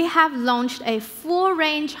 We have launched a full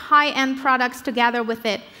range high-end products together with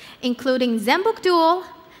it, including Zenbook Duo,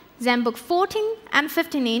 Zenbook 14 and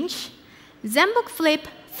 15-inch, Zenbook Flip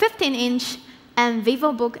 15-inch, and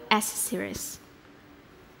VivoBook S series.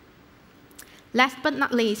 Last but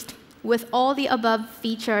not least, with all the above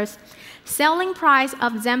features, selling price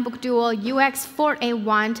of Zenbook Duo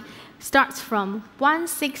UX481 starts from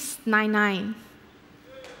 $1,699.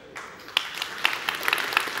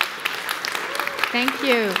 Thank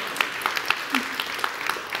you.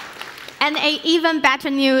 And an even better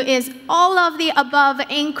news is all of the above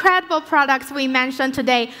incredible products we mentioned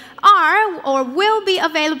today are or will be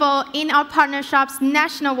available in our partner shops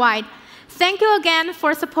nationwide. Thank you again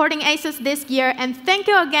for supporting ASUS this year, and thank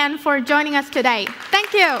you again for joining us today.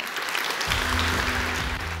 Thank you.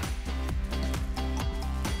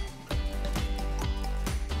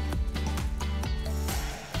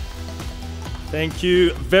 Thank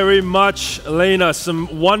you very much, Elena.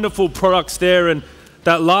 Some wonderful products there, and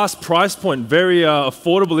that last price point, very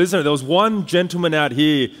affordable, isn't it? There was one gentleman out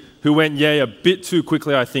here who went, yay, a bit too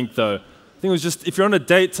quickly, I think, though. I think it was just, if you're on a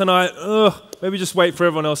date tonight, maybe just wait for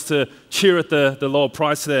everyone else to cheer at the lower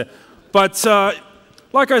price there. But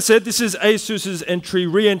like I said, this is ASUS's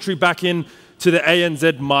re-entry back in to the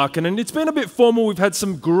ANZ market, and it's been a bit formal. We've had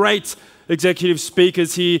some great executive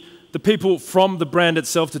speakers here, the people from the brand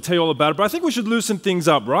itself to tell you all about it. But I think we should loosen things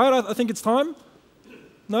up, right? I think it's time.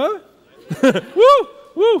 No? Woo!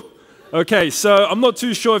 Woo! Okay, so I'm not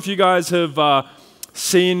too sure if you guys have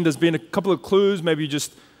seen, there's been a couple of clues, maybe you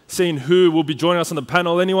just seen who will be joining us on the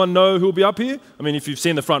panel. Anyone know who will be up here? I mean, if you've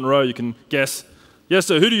seen the front row, you can guess. Yes,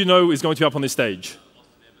 so who do you know is going to be up on this stage?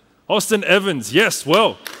 Austin Evans. Yes,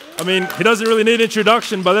 well. I mean, he doesn't really need an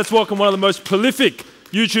introduction, but let's welcome one of the most prolific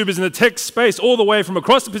YouTubers in the tech space, all the way from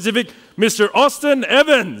across the Pacific, Mr. Austin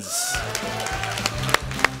Evans.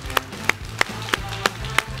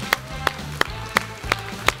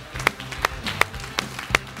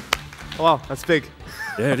 Wow, that's big.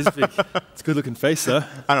 Yeah, it is big. It's a good-looking face, sir.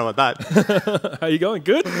 I don't know about that. How you going?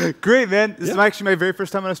 Good? Great, man. This is actually my very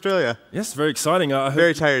first time in Australia. Yes, very exciting. I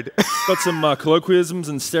Very tired. got some colloquialisms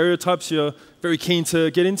and stereotypes you're very keen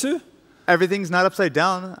to get into. Everything's not upside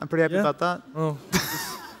down. I'm pretty happy Yeah. about that. Oh,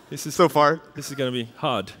 this is So far. This is going to be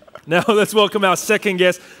hard. Now let's welcome our second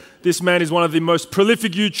guest. This man is one of the most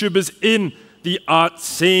prolific YouTubers in the art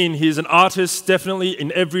scene. He's an artist, definitely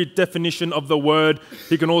in every definition of the word.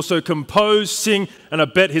 He can also compose, sing, and I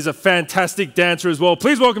bet he's a fantastic dancer as well.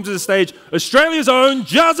 Please welcome to the stage, Australia's own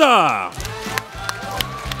Jazza.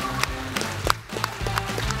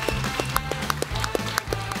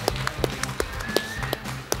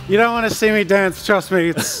 You don't want to see me dance, trust me.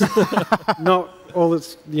 It's not all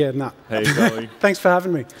it's, yeah, no. How you going? Thanks for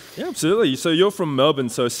having me. Yeah, absolutely. So you're from Melbourne,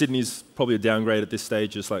 so Sydney's probably a downgrade at this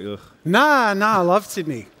stage, just like, ugh. Nah, I love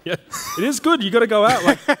Sydney. Yeah, it is good. You got to go out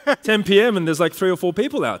like 10 p.m. and there's like 3 or 4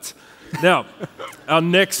 people out. Now, our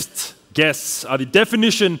next guests are the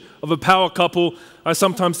definition of a power couple. I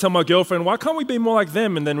sometimes tell my girlfriend, why can't we be more like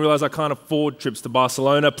them? And then realize I can't afford trips to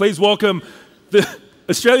Barcelona. Please welcome the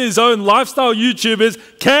Australia's own lifestyle YouTubers,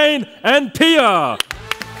 Kane and Pia,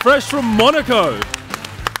 fresh from Monaco.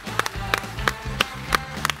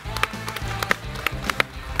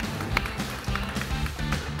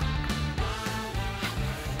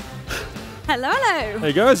 Hello, hello. There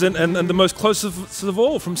you guys, and the most closest of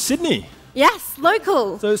all, from Sydney. Yes,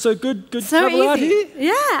 local. So good So travel out easy.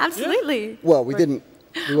 here? Yeah, absolutely. Well, we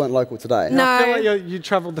weren't local today. No. I feel like you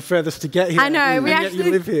travelled the furthest to get here. I know. And We yet actually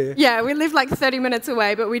you live here. Yeah, we live like 30 minutes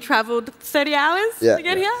away, but we travelled 30 hours Yeah. to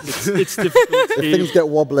get here. It's difficult If here. things get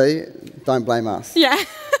wobbly, don't blame us. Yeah.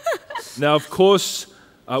 Now, of course,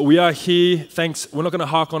 we are here, we're not going to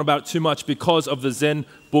hark on about it too much because of the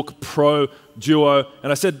Zenbook Pro Duo.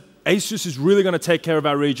 And I said ASUS is really going to take care of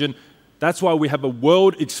our region. That's why we have a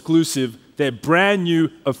world exclusive, their brand new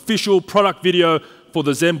official product video for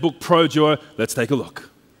the Zenbook Pro Duo. Let's take a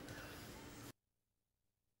look.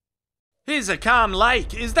 Here's a calm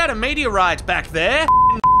lake. Is that a meteorite back there?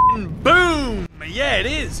 Boom! Yeah, it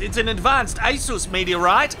is. It's an advanced ASUS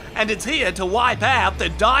meteorite, and it's here to wipe out the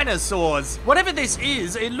dinosaurs. Whatever this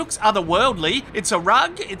is, it looks otherworldly. It's a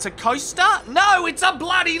rug? It's a coaster? No, it's a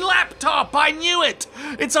bloody laptop! I knew it!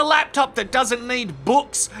 It's a laptop that doesn't need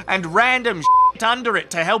books and random shit under it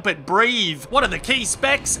to help it breathe. What are the key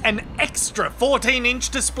specs? An extra 14-inch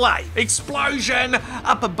display. Explosion!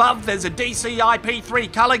 Up above, there's a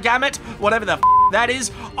DCI-P3 color gamut, whatever the that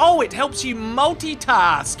is. Oh, it helps you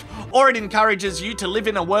multitask. Or it encourages you to live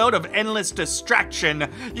in a world of endless distraction.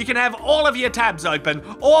 You can have all of your tabs open,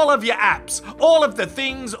 all of your apps, all of the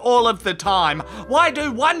things, all of the time. Why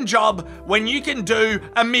do one job when you can do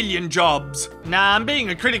a million jobs? Nah, I'm being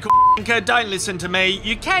a critical thinker, don't listen to me.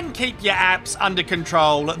 You can keep your apps under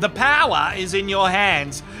control. The power is in your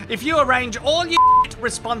hands. If you arrange all your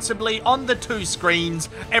responsibly on the 2 screens,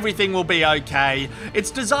 everything will be okay.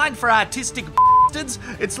 It's designed for artistic bastards.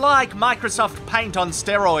 It's like Microsoft Paint on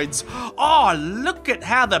steroids. Oh, look at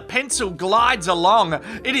how the pencil glides along.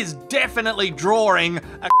 It is definitely drawing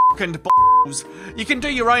a and balls. You can do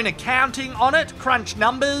your own accounting on it, crunch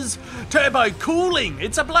numbers, turbo cooling.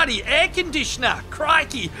 It's a bloody air conditioner.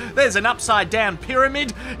 Crikey, there's an upside down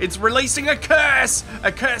pyramid. It's releasing a curse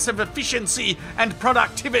of efficiency and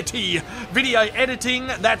productivity. Video editing,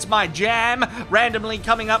 that's my jam. Randomly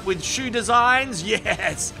coming up with shoe designs,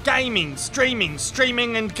 yes. Gaming,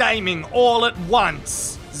 streaming and gaming all at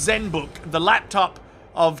once. Zenbook, the laptop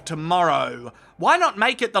of tomorrow. Why not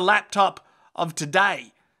make it the laptop of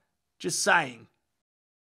today? Just saying.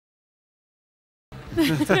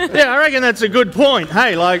 Yeah, I reckon that's a good point.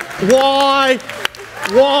 Hey, like, why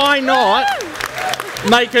not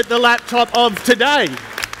make it the laptop of today?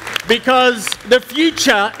 Because the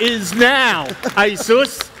future is now,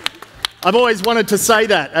 ASUS. I've always wanted to say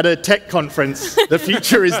that at a tech conference. The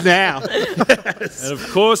future is now. Yes. And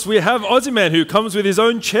of course, we have Aussie Man who comes with his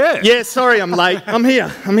own chair. Yeah, sorry I'm late. I'm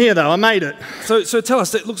here though, I made it. So tell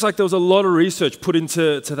us, it looks like there was a lot of research put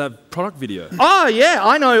into that product video. Oh yeah,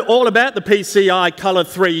 I know all about the PCI Color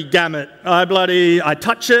 3 gamut. I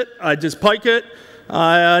touch it, I just poke it.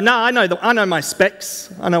 I know my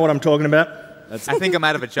specs. I know what I'm talking about. I think I'm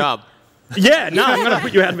out of a job. Yeah, no, I'm going to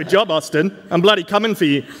put you out of a job, Austin. I'm bloody coming for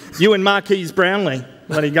you. You and Marquise Brownlee.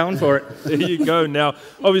 Bloody going for it. There you go. Now,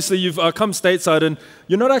 obviously, you've come stateside, and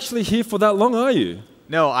you're not actually here for that long, are you?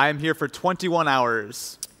 No, I'm here for 21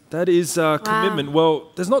 hours. That is commitment.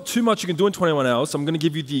 Well, there's not too much you can do in 21 hours. So I'm going to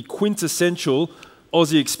give you the quintessential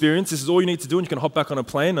Aussie experience. This is all you need to do, and you can hop back on a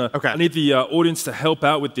plane. Okay. I need the audience to help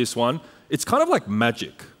out with this one. It's kind of like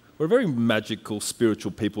magic. We're very magical,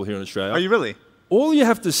 spiritual people here in Australia. Are you really? All you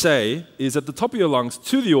have to say is at the top of your lungs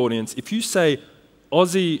to the audience, if you say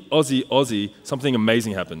Aussie, Aussie, Aussie, something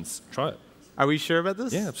amazing happens. Try it. Are we sure about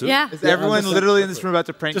this? Yeah, absolutely. Yeah. Is everyone literally in this room about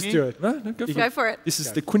to prank me? Just do it. No, go for Go it. for it. This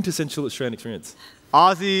is the quintessential Australian experience.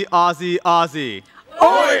 Aussie, Aussie, Aussie. Oi,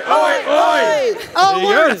 oi, oi! Oh,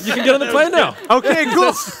 There you go. You can get on the plane now. Okay,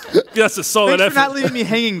 cool. That's a solid Thanks for effort. not leaving me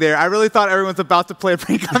hanging there. I really thought everyone's about to play a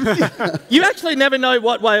prank on me. You actually never know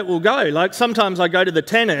what way it will go. Like sometimes I go to the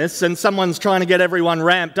tennis and someone's trying to get everyone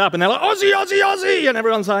ramped up and they're like, Aussie, Aussie, Aussie. And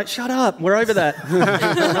everyone's like, shut up, we're over that.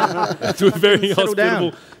 We're very Settle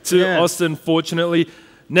hospitable down. to Yeah. Austin, fortunately.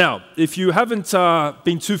 Now, if you haven't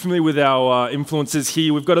been too familiar with our influencers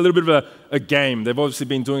here, we've got a little bit of a game. They've obviously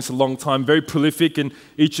been doing this a long time, very prolific in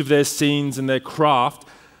each of their scenes and their craft.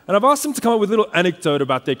 And I've asked them to come up with a little anecdote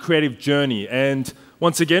about their creative journey. And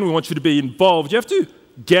once again, we want you to be involved. You have to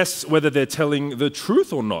guess whether they're telling the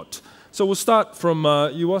truth or not. So we'll start from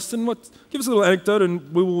you, Austin. Give us a little anecdote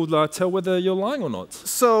and we will tell whether you're lying or not.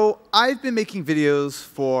 So I've been making videos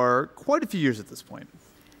for quite a few years at this point.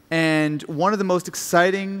 And one of the most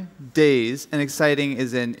exciting days, and exciting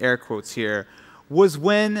is in air quotes here, was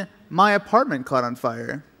when my apartment caught on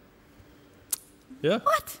fire. Yeah?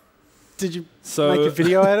 What? Did you So- make a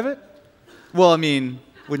video out of it? Well, I mean,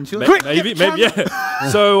 wouldn't you? Maybe, yeah.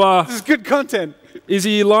 So, This is good content. is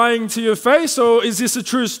he lying to your face, or is this a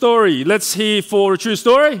true story? Let's hear for a true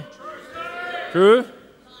story. True.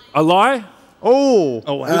 A lie? Oh.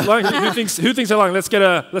 Oh, wow. Who's lying? Who thinks they're lying? Let's get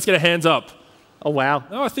a hands up. Oh, wow.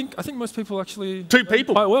 No, I think most people actually. Two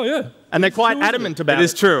people. Quite well, yeah. And they're quite adamant about it. It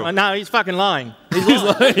is true. No, he's fucking lying. He's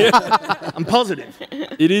lying. I'm positive.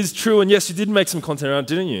 It is true, and yes, you did make some content around,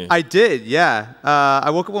 didn't you? I did, yeah. I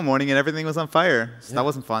woke up one morning and everything was on fire. So that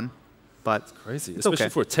wasn't fun. But Crazy, it's especially okay.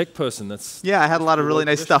 for a tech person. That's Yeah, I had a lot of really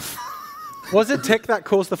nice stuff. Was it tech that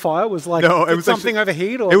caused the fire? Was like No, it did was something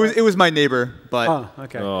actually- overheat? Or It was my neighbor, but Oh,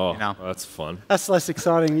 okay. oh, You know. that's fun. That's less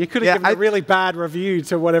exciting. You could have Yeah, given a really bad review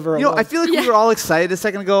to whatever it you know, was. I feel like we were all excited a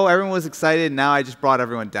second ago. Everyone was excited, and now I just brought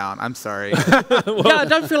everyone down. I'm sorry. Yeah, I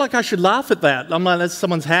don't feel like I should laugh at that. I'm like, that's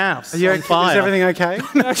someone's house. Are you on okay? fire. Is everything okay?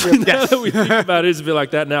 Actually, now that we think about it, it's a bit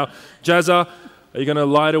like that. Now, Jazza, are you going to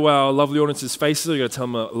lie to our lovely audience's faces, or are you going to tell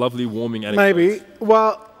them a lovely, warming anecdote? Maybe.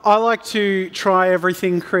 Well, I like to try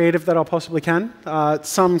everything creative that I possibly can.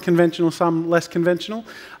 Some conventional, some less conventional.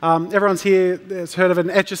 Everyone's here has heard of an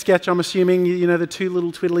Etch-a-Sketch, I'm assuming. You know, the two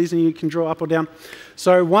little twiddlies and you can draw up or down.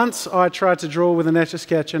 So once I tried to draw with an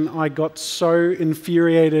Etch-a-Sketch and I got so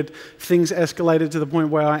infuriated, ththings escalated to the point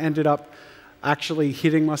where I ended up actually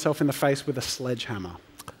hitting myself in the face with a sledgehammer.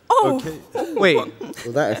 Oh. Okay. Wait, Well,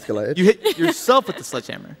 that escalated. you hit yourself with the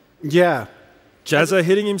sledgehammer. Yeah. Jazza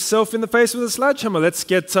hitting himself in the face with a sledgehammer. Let's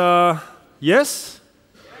get yes?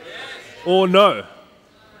 Or no?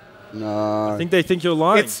 No. I think they think you're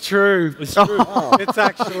lying. It's true. It's true. It's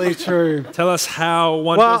actually true. Tell us how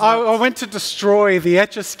one Well, does that. I went to destroy the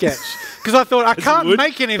Etch-a-Sketch because I thought I can't would.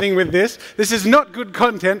 make anything with this. This is not good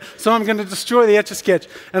content, so I'm going to destroy the Etch-a-Sketch.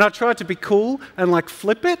 And I tried to be cool and like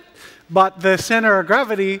flip it, but the center of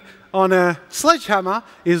gravity on a sledgehammer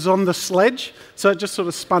is on the sledge, so it just sort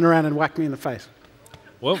of spun around and whacked me in the face.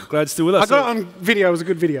 Well, glad you're still with us. I got it on video. It was a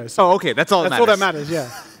good video. So Oh, okay, that's all that's that all matters. that matters. Yeah.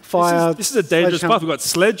 Fire. This is a dangerous sledgehammer. path. We've got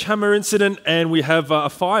sledgehammer incident and we have a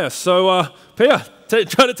fire. So, Pia, try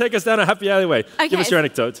to take us down a happy alleyway. Give us your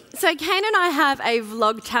anecdote. So Kane and I have a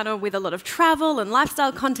vlog channel with a lot of travel and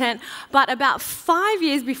lifestyle content, but about 5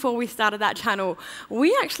 years before we started that channel,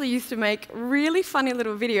 we actually used to make really funny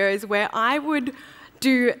little videos where I would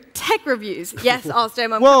do tech reviews. Yes,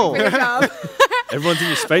 Austin, I'm Whoa. coming for your job. Everyone's in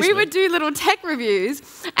your space. We man. would do little tech reviews,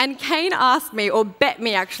 and Kane asked me, or bet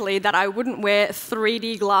me actually, that I wouldn't wear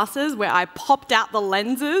 3D glasses where I popped out the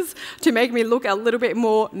lenses to make me look a little bit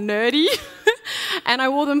more nerdy, and I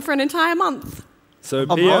wore them for an entire month. So,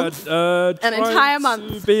 A Pia, month? An trying entire to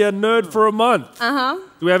month. be a nerd for a month. Uh-huh.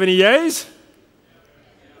 Do we have any yays?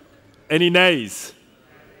 Any nays?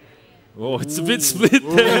 Oh, it's a bit split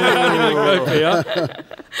there. Go, Pia.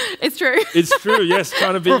 It's true. It's true, yes.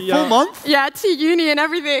 Trying to be. For a full month? Yeah, to uni and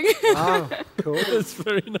everything. Oh, cool. That's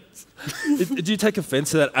very nice. Do you take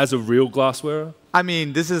offense to that as a real glass wearer? I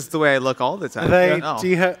mean, this is the way I look all the time. Are they? No. Do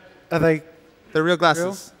you are they? They're real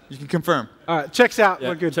glasses. You can confirm. All right. Checks out. Yeah,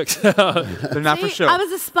 We're good. checks out. They're not for See, show. I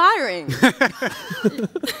was aspiring.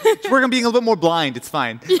 Just work on being a little bit more blind. It's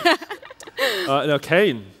fine. Now,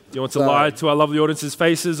 Kane, do you want to So- lie to our lovely audience's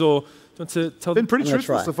faces, or do you Want to tell Been pretty I'm gonna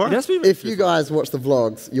truthful try. so far. It has been If you guys watch the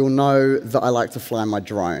vlogs, you'll know that I like to fly my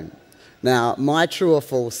drone. Now, my true or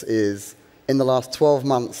false is, in the last 12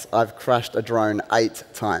 months, I've crashed a drone 8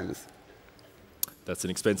 times. That's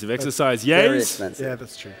an expensive exercise. Very Yays? expensive. Yeah,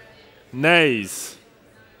 that's true. Nays?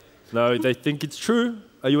 No, they think it's true.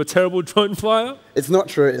 Are you a terrible drone flyer? It's not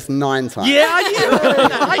true, it's 9 times. Yeah,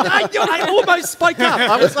 I almost spoke up.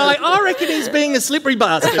 I was like, I reckon he's being a slippery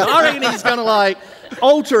bastard. I reckon he's going to like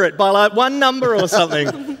alter it by like 1 number or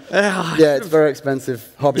something. Yeah, it's a very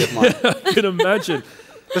expensive hobby of mine. I can imagine.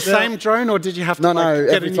 The same drone, or did you have to No, like, no,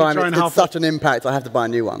 get every a new time drone it's half? such an impact, I have to buy a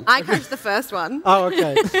new one. I crashed the first one. Oh,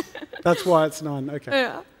 okay. That's why it's 9. Okay.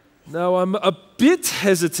 Yeah. No, I'm a bit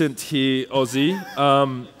hesitant here, Ozzy.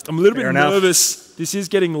 I'm a little bit nervous. This is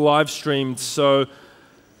getting live streamed, so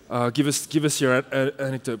give us your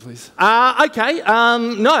anecdote, please. Okay.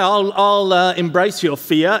 No, I'll embrace your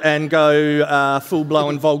fear and go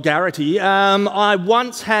full-blown vulgarity. I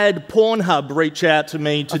once had Pornhub reach out to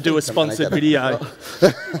me to do a sponsored video.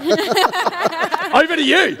 Over to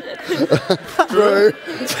you. True.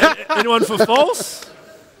 Anyone for false?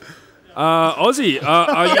 Ozzy,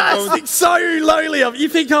 are you Yes, going... it's so lowly of you.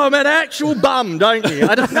 Think I'm an actual bum, don't you?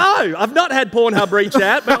 I don't know. I've not had Pornhub reach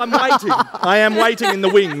out, but I'm waiting. I am waiting in the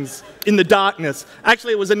wings, in the darkness.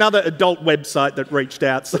 Actually, it was another adult website that reached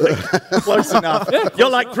out, so close enough. You're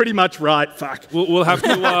like pretty much right. Fuck. We'll have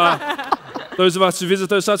to... those of us who visit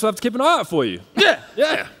those sites will have to keep an eye out for you. Yeah.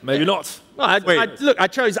 Yeah, maybe not. Look, I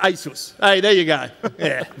chose ASUS. Hey, there you go.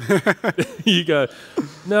 Yeah. Here you go.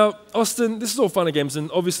 Now, Austin, this is all fun and games, and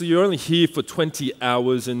obviously you're only here for 20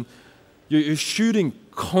 hours, and you're shooting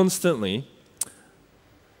constantly.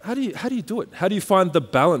 How do you do it? How do you find the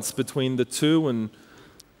balance between the two and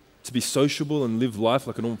to be sociable and live life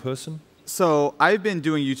like a normal person? So I've been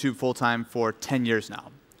doing YouTube full-time for 10 years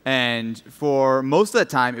now. And for most of that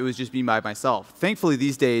time, it was just me by myself. Thankfully,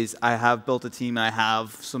 these days, I have built a team and I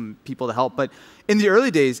have some people to help. But in the early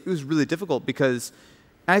days, it was really difficult because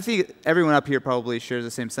I think everyone up here probably shares the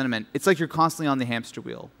same sentiment. It's like you're constantly on the hamster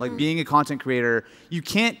wheel. Like being a content creator, you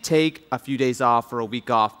can't take a few days off or a week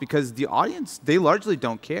off because the audience, they largely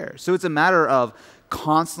don't care. So it's a matter of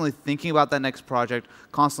constantly thinking about that next project,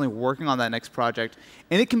 constantly working on that next project,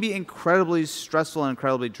 and it can be incredibly stressful and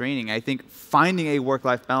incredibly draining. I think finding a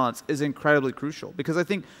work-life balance is incredibly crucial because I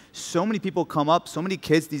think so many people come up, so many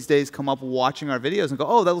kids these days come up watching our videos and go,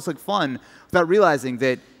 oh, that looks like fun, without realizing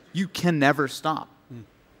that you can never stop.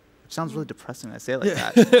 Which sounds really depressing when I say it like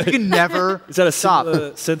that. You can never Is that a stop.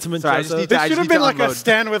 similar sentiment? Sorry, There should have been like a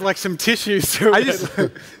stand with like some tissues.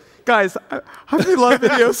 Guys, how many love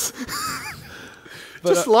videos?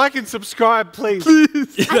 Just like and subscribe, please. I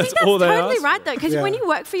think that's all they totally ask. right, though, because when you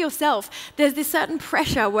work for yourself, there's this certain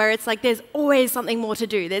pressure where it's like there's always something more to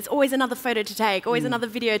do. There's always another photo to take, always another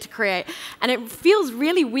video to create. And it feels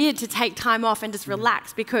really weird to take time off and just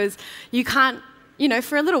relax because you can't, you know,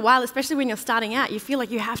 for a little while, especially when you're starting out, you feel like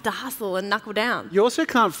you have to hustle and knuckle down. You also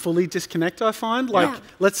can't fully disconnect, I find. Like,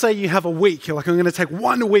 let's say you have a week. You're like, I'm going to take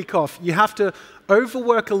 1 week off. You have to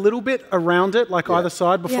overwork a little bit around it, like either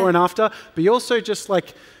side, before and after. But you also just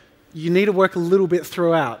like, you need to work a little bit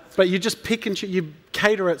throughout. But you just pick and you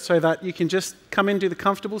cater it so that you can just come in, do the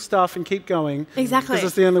comfortable stuff and keep going. Exactly. Because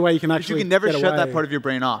it's the only way you can actually You can never get shut away. that part of your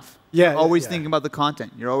brain off. Yeah, You're always thinking about the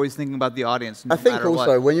content. You're always thinking about the audience. No I think matter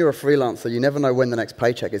also what. when you're a freelancer, you never know when the next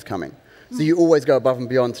paycheck is coming. So you always go above and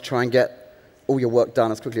beyond to try and get all your work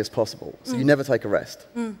done as quickly as possible. So you never take a rest.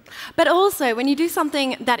 But also, when you do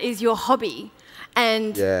something that is your hobby,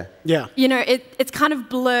 and you know, it's kind of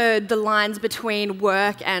blurred the lines between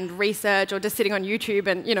work and research or just sitting on YouTube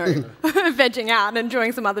and, you know, vegging out and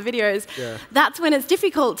enjoying some other videos. That's when it's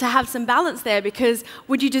difficult to have some balance there because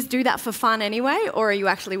would you just do that for fun anyway or are you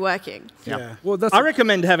actually working? Well, I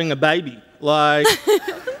recommend having a baby, like,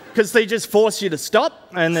 because they just force you to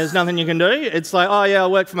stop and there's nothing you can do. It's like, oh yeah, I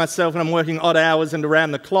work for myself and I'm working odd hours and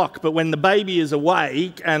around the clock. But when the baby is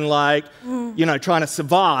awake and like, you know, trying to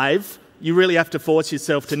survive, you really have to force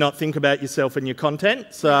yourself to not think about yourself and your content.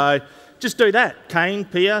 So just do that. Kane,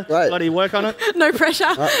 Pia, bloody work on it. No pressure.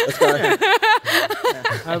 Let's go.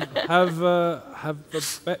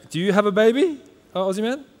 Do you have a baby, Aussie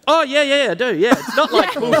man? Oh, yeah, I do, yeah. It's not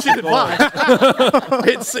like bullshit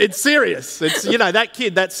advice. It's serious. It's, you know, that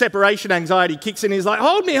kid, that separation anxiety kicks in, he's like,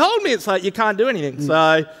 hold me. It's like, you can't do anything.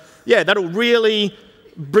 So, yeah, that'll really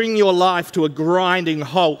bring your life to a grinding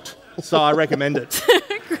halt. So I recommend it.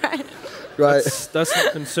 Great. That's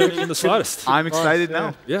not concerning in the slightest. I'm excited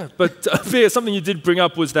now. Yeah, but Fia, something you did bring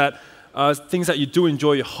up was that things that you do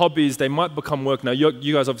enjoy, your hobbies, they might become work. Now,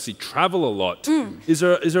 you guys obviously travel a lot. Is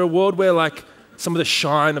there a world where, like, some of the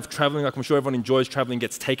shine of traveling, like I'm sure everyone enjoys traveling,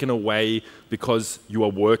 gets taken away because you are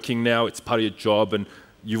working now, it's part of your job, and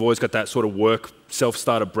you've always got that sort of work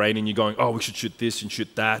self-starter brain and you're going, oh, we should shoot this and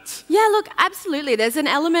shoot that. Yeah, look, absolutely. There's an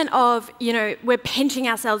element of, you know, we're pinching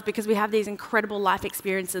ourselves because we have these incredible life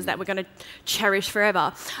experiences that we're going to cherish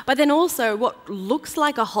forever. But then also what looks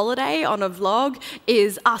like a holiday on a vlog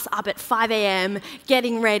is us up at 5 a.m,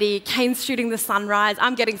 getting ready, Kane's shooting the sunrise,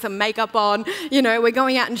 I'm getting some makeup on, you know, we're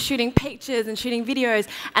going out and shooting pictures and shooting videos.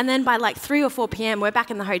 And then by like 3 or 4 p.m, we're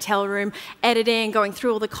back in the hotel room, editing, going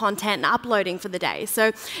through all the content and uploading for the day.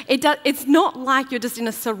 So it's not like you're just in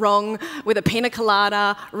a sarong with a pina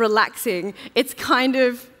colada, relaxing. It's kind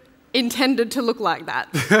of intended to look like that.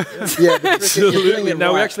 Yeah, absolutely.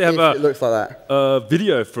 Now we actually have it looks like that. A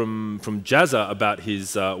video from Jazza about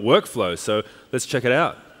his workflow. So let's check it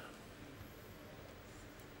out.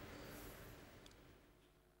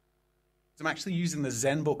 I'm actually using the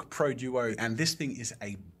Zenbook Pro Duo, and this thing is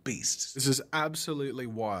a beast. This is absolutely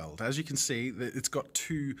wild. As you can see, it's got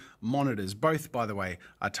 2 monitors. Both, by the way,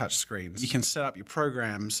 are touch screens. You can set up your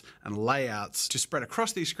programs and layouts to spread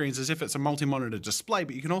across these screens as if it's a multi-monitor display,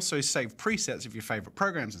 but you can also save presets of your favorite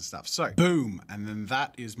programs and stuff. So, boom, and then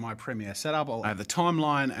that is my Premiere setup. I have the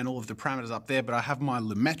timeline and all of the parameters up there, but I have my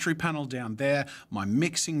Lumetri panel down there, my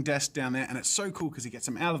mixing desk down there, and it's so cool because it gets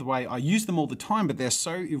them out of the way. I use them all the time, but they're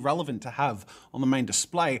so irrelevant to have on the main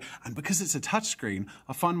display, and because it's a touchscreen,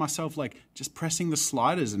 I find myself like just pressing the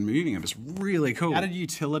sliders and moving them. It's really cool. Added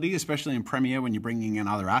utility, especially in Premiere when you're bringing in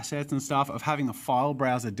other assets and stuff, of having a file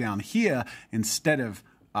browser down here instead of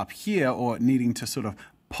up here, or needing to sort of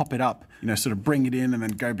pop it up, you know, sort of bring it in and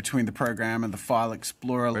then go between the program and the file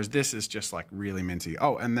explorer. Whereas this is just like really minty.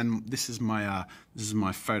 Oh, and then this is my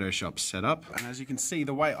Photoshop setup. And as you can see,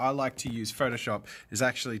 the way I like to use Photoshop is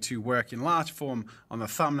actually to work in large form on the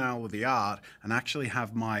thumbnail with the art and actually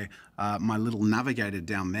have my my little navigator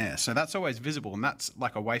down there. So that's always visible, and that's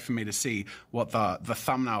like a way for me to see what the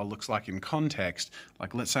thumbnail looks like in context.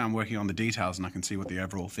 Like let's say I'm working on the details and I can see what the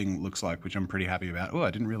overall thing looks like, which I'm pretty happy about. Oh,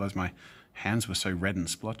 I didn't realize my hands were so red and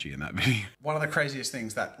splotchy in that video. One of the craziest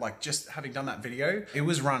things that, like, just having done that video, it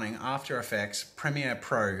was running After Effects, Premiere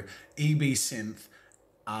Pro, EB Synth,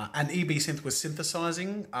 and EB Synth was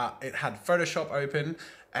synthesizing. It had Photoshop open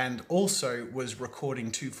and also was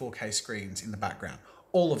recording 2 4K screens in the background.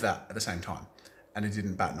 All of that at the same time. And it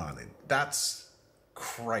didn't bat an eyelid. That's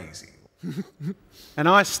crazy. And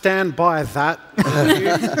I stand by that.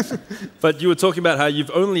 But you were talking about how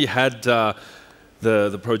you've only had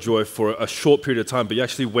the Pro Duo for a short period of time, but you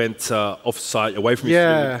actually went off-site, away from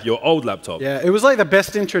your old laptop. Yeah, it was like the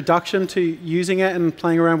best introduction to using it and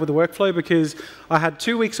playing around with the workflow, because I had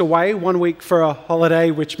 2 weeks away, 1 week for a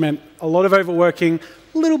holiday, which meant a lot of overworking,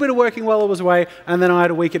 a little bit of working while I was away, and then I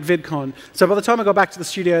had a week at VidCon. So by the time I got back to the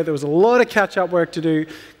studio, there was a lot of catch-up work to do,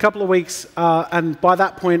 a couple of weeks, and by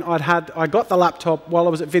that point, I got the laptop while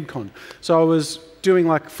I was at VidCon. So I was doing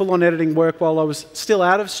like full-on editing work while I was still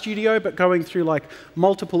out of studio, but going through like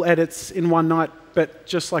multiple edits in one night, but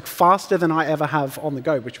just like faster than I ever have on the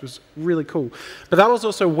go, which was really cool. But that was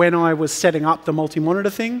also when I was setting up the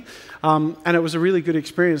multi-monitor thing, and it was a really good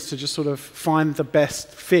experience to just sort of find the best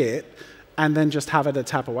fit and then just have it a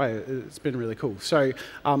tap away. It's been really cool. So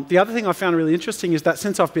the other thing I found really interesting is that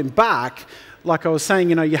since I've been back, like I was saying,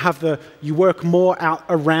 you know, you work more out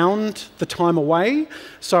around the time away.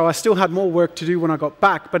 So I still had more work to do when I got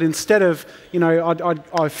back, but instead of, you know,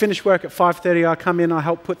 I finish work at 5:30, I come in, I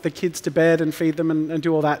help put the kids to bed and feed them and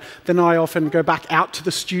do all that. Then I often go back out to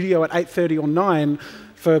the studio at 8:30 or 9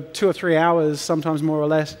 for 2 or 3 hours, sometimes more or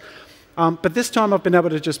less. But this time I've been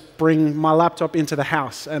able to just bring my laptop into the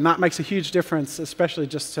house, and that makes a huge difference, especially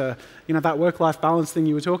just to, you know, that work-life balance thing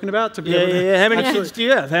you were talking about. To be able to How many kids do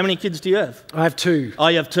you have? How many kids do you have? I have 2. Oh,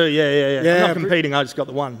 you have 2, yeah. I'm not competing, I just got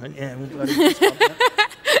the 1. Yeah,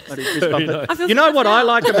 you know what I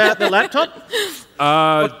like about the laptop?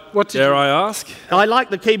 Dare I ask? I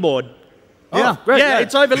like the keyboard. Yeah, great, yeah,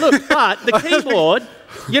 it's overlooked, but the keyboard,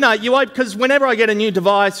 you know, because whenever I get a new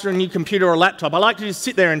device or a new computer or a laptop, I like to just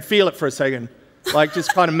sit there and feel it for a second, like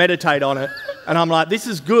just kind of meditate on it. And I'm like, this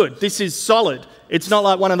is good, this is solid. It's not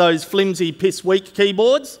like one of those flimsy, piss-weak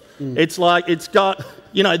keyboards. It's like, it's got,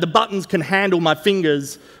 you know, the buttons can handle my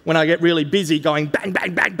fingers when I get really busy going bang,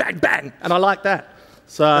 bang, bang, bang, bang. And I like that.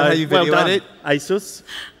 So, how you well done, it? ASUS.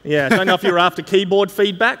 Yeah, I don't know if you're after keyboard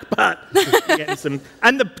feedback, but you're getting some.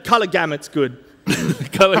 And the colour gamut's good. The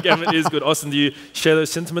colour gamut is good. Austin, do you share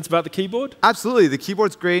those sentiments about the keyboard? Absolutely. The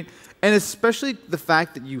keyboard's great. And especially the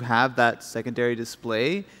fact that you have that secondary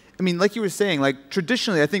display. I mean, like you were saying, like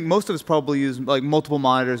traditionally, I think most of us probably use like multiple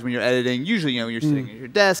monitors when you're editing. Usually, when you're sitting at your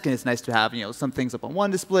desk, and it's nice to have some things up on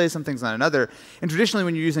one display, some things on another. And traditionally,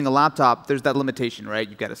 when you're using a laptop, there's that limitation, right?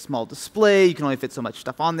 You've got a small display, you can only fit so much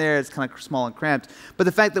stuff on there. It's kind of small and cramped. But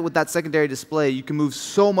the fact that with that secondary display, you can move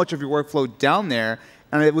so much of your workflow down there.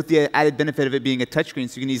 And with the added benefit of it being a touchscreen,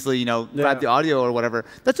 so you can easily, grab the audio or whatever.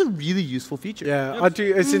 That's a really useful feature. Yeah, I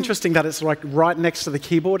do. It's interesting that it's like right next to the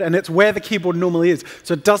keyboard, and it's where the keyboard normally is,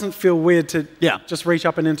 so it doesn't feel weird to just reach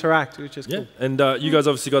up and interact, which is cool. And you guys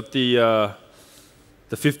obviously got the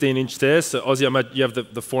 15-inch there. So Ozzy, you have the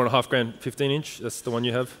 $4.5 15-inch. That's the one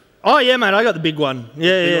you have. Oh yeah, mate, I got the big one.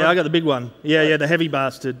 Yeah, I got the big one. Yeah, the heavy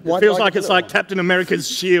bastard. It feels like it's like Captain America's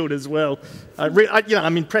shield as well.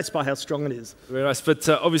 I'm impressed by how strong it is. Very nice. But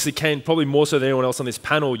obviously, Kane, probably more so than anyone else on this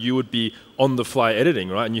panel, you would be on-the-fly editing,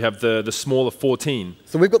 right? And you have the smaller 14.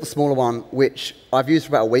 So we've got the smaller one, which I've used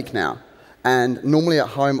for about a week now. And normally at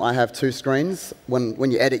home, I have 2 screens.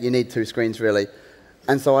 When you edit, you need 2 screens, really.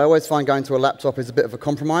 And so I always find going to a laptop is a bit of a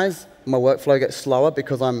compromise. My workflow gets slower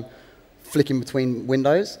because I'm flicking between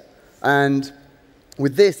windows. And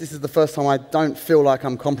with this is the first time I don't feel like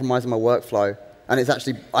I'm compromising my workflow. And it's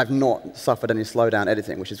actually, I've not suffered any slowdown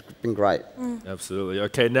editing, which has been great. Absolutely.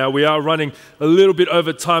 Okay, now we are running a little bit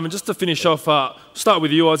over time. And just to finish off, start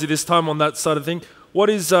with you, Ozzy, this time on that side of thing. What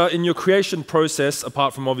is, in your creation process,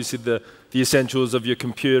 apart from obviously the essentials of your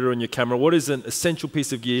computer and your camera, what is an essential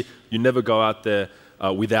piece of gear you never go out there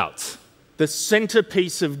without? The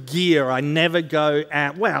centerpiece of gear I never go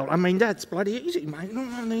out. Well, I mean, that's bloody easy, mate.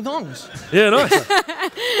 Not only thongs. Yeah, nice.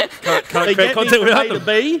 can't create content without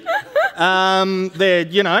them.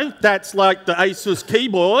 That's like the ASUS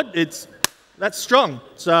keyboard. That's strong.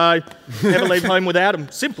 So never leave home without them.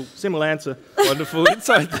 Simple answer. Wonderful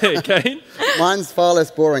insight there, Kane. Mine's far less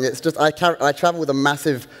boring. It's just I travel with a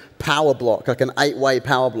massive power block, like an 8-way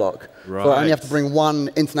power block. Right. So I only have to bring one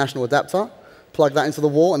international adapter, plug that into the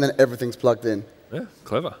wall, and then everything's plugged in. Yeah,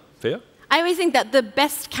 clever. Fair? I always think that the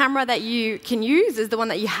best camera that you can use is the one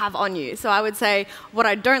that you have on you. So I would say what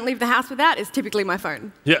I don't leave the house without is typically my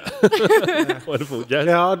phone. Yeah. Wonderful.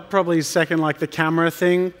 Yeah, I'd probably second like the camera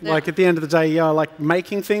thing. Yeah. Like at the end of the day, I like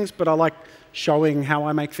making things, but I like showing how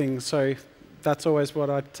I make things. So that's always what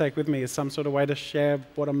I take with me, is some sort of way to share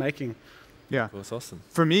what I'm making. Yeah. That's awesome.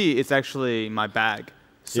 For me, it's actually my bag.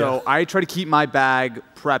 So I try to keep my bag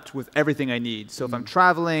prepped with everything I need. So if I'm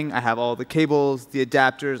traveling, I have all the cables, the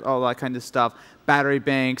adapters, all that kind of stuff, battery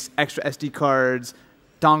banks, extra SD cards,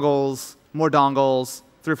 dongles, more dongles,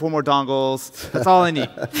 3 or 4 more dongles. That's all I need.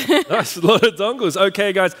 Nice, a lot of dongles.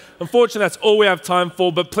 Okay, guys, unfortunately, that's all we have time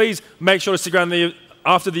for, but please make sure to stick around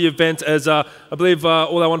after the event, as I believe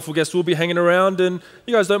all our wonderful guests will be hanging around, and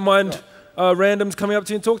you guys don't mind randoms coming up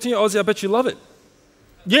to you and talk to you? Ozzy, I bet you love it.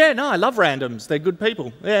 Yeah, no, I love randoms. They're good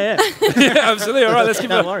people. Yeah. Yeah, absolutely. All right, let's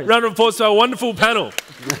give a round of applause to our wonderful panel.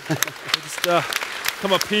 We'll just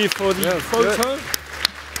come up here for the photo.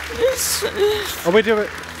 Oh, we do it.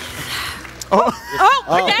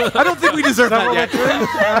 Okay. I don't think we deserve that yet.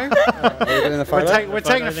 Are we doing a photo? We're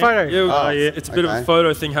taking a photo. Yeah, it's a bit of a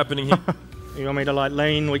photo thing happening here. You want me to like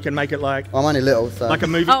lean? We can make it like I'm only little, so. like a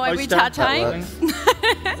movie Oh, are we poster. touching?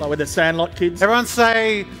 Like with the Sandlot kids. Everyone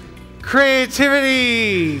say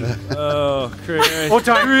creativity. Oh, creativity. Or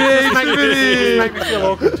don't. Just make me feel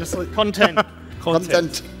awkward. Just like Content.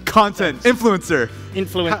 Content. Influencer.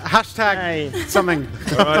 Influence. hashtag something.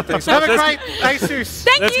 All right, thanks. Have a great ASUS.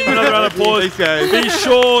 Let's give another round of applause. Thanks, guys. Be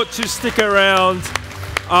sure to stick around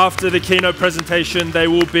after the keynote presentation. They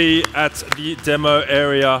will be at the demo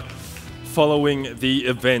area following the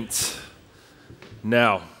event.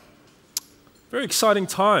 Now, very exciting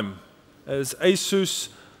time as ASUS,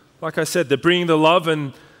 like I said, they're bringing the love,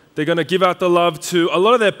 and they're going to give out the love to a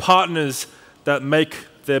lot of their partners that make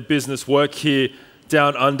their business work here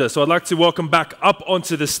down under. So I'd like to welcome back up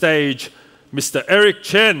onto the stage Mr. Eric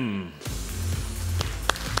Chen.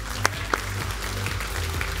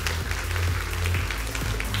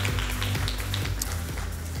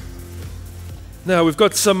 Now, we've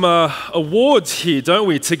got some awards here, don't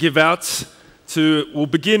we, to give out. We'll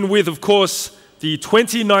begin with, of course, the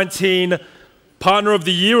 2019 Partner of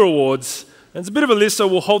the Year Awards. And it's a bit of a list, so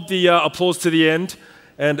we'll hold the applause to the end.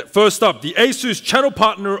 And first up, the ASUS Channel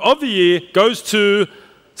Partner of the Year goes to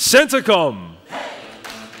Centacom.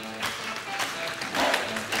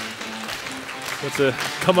 Want to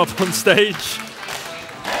come up on stage?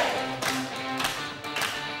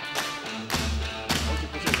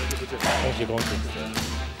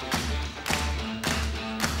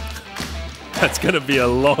 That's going to be a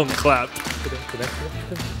long clap.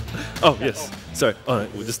 Oh, yes. Sorry. All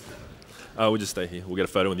right, we'll just We'll just stay here. We'll get a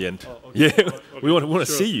photo in the end. Oh, okay. Yeah, we want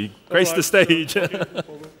to see you. Grace the stage. Okay,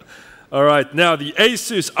 all right, now the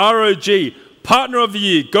ASUS ROG Partner of the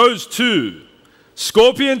Year goes to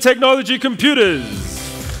Scorpion Technology Computers.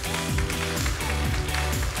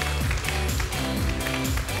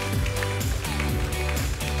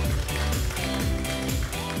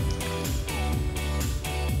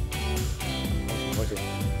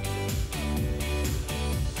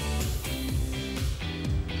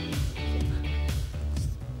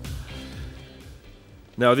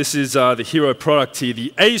 Now this is the hero product here.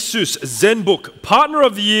 The ASUS Zenbook Partner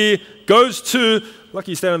of the Year goes to,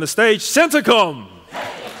 lucky you stand on the stage, Centacom.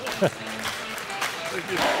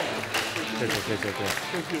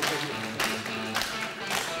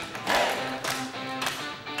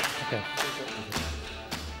 Okay.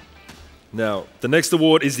 Now, the next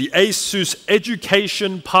award is the ASUS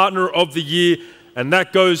Education Partner of the Year, and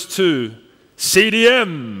that goes to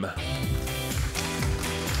CDM.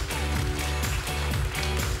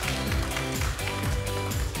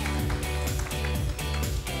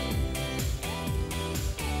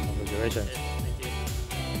 Congratulations.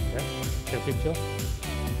 Okay, take a picture.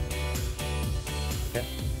 Okay.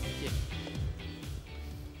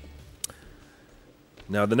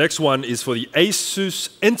 Now, the next one is for the ASUS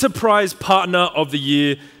Enterprise Partner of the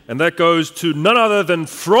Year, and that goes to none other than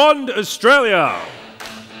Frond Australia.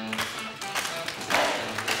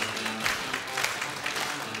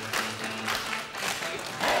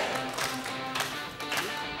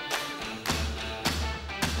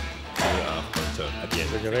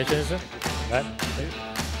 Congratulations. Right.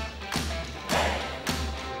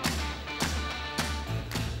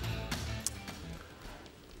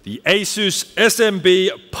 The ASUS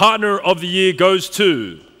SMB Partner of the Year goes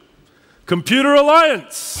to Computer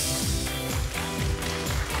Alliance.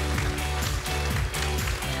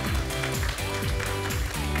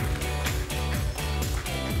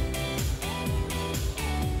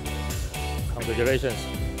 Congratulations.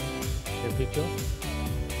 Take a picture.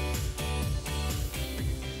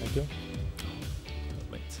 Thank you.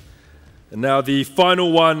 And now the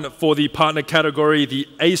final one for the partner category, the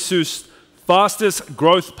ASUS Fastest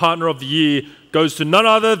Growth Partner of the Year goes to none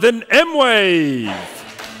other than M-Wave.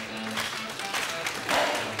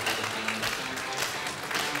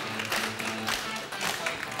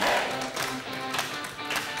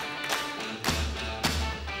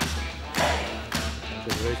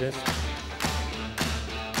 Congratulations.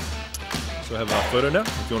 So we have a photo now.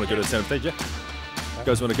 If you want to go to the center stage, yeah. You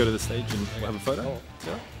guys want to go to the stage and we'll have a photo? Oh.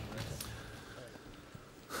 Yeah.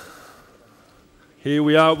 Here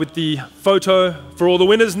we are with the photo for all the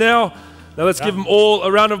winners now. Now let's give them all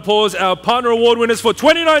a round of applause, our Partner Award winners for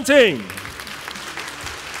 2019.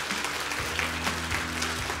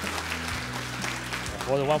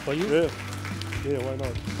 More than one for you? Yeah. Yeah, why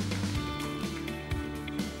not?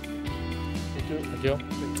 Thank you. Thank you.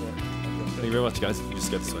 Thank you very much, guys. You just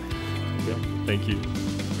get this way. Thank you. Thank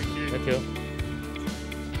you. Thank you.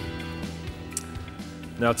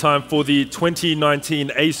 Now time for the 2019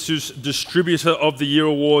 ASUS Distributor of the Year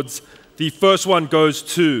Awards. The first one goes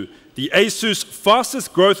to the ASUS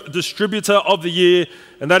Fastest Growth Distributor of the Year,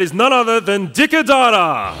 and that is none other than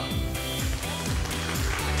Dikadata.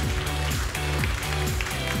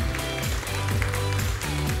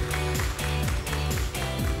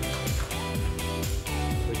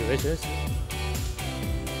 Congratulations.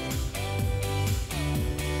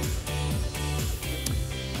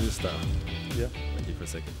 Just yeah. Thank you for a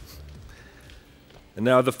second. And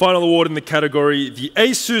now the final award in the category, the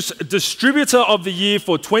ASUS Distributor of the Year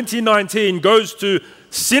for 2019 goes to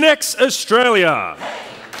Cinex Australia.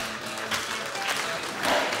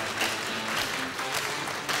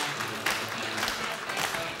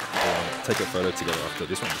 Take a photo together after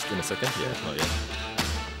this one, just in a second. Yeah, not yet.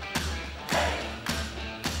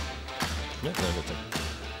 Yeah, no,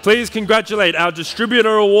 please congratulate our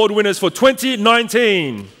Distributor Award winners for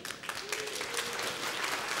 2019.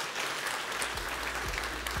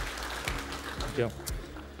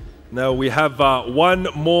 Now we have one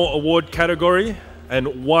more award category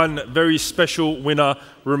and one very special winner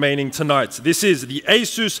remaining tonight. This is the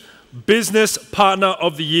ASUS Business Partner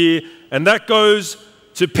of the Year, and that goes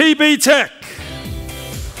to PB Tech.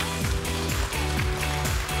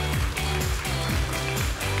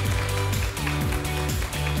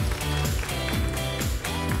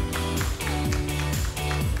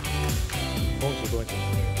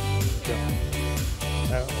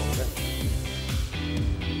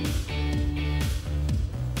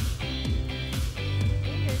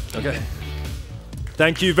 Okay.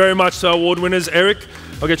 Thank you very much to our award winners. Eric,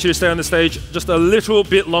 I'll get you to stay on the stage just a little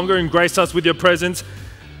bit longer and grace us with your presence.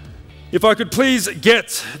 If I could please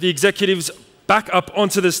get the executives back up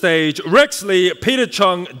onto the stage, Rex Lee, Peter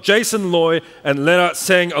Chung, Jason Loy, and Leonard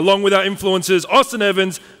Seng, along with our influencers, Austin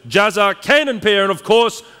Evans, Jazza, Kanan Pierre, and of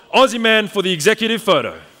course, Aussie Man for the executive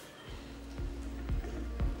photo.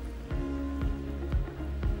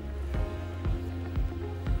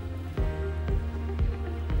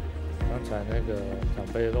 刚才那个长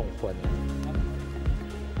辈弄混了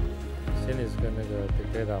 ，Finish 跟那个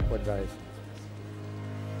Dictator 混在一起。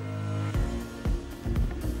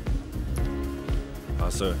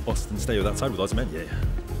 So Austin, stay with that side with Aussie Man. Yeah.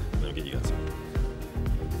 Let me get you guys.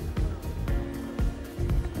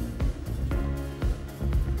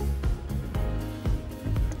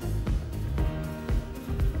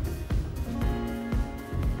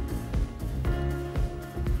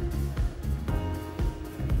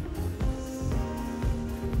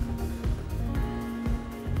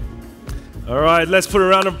 All right, let's put a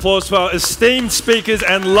round of applause for our esteemed speakers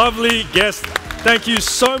and lovely guests. Thank you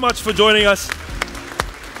so much for joining us.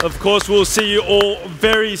 Of course, we'll see you all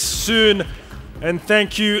very soon. And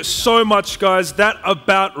thank you so much, guys. That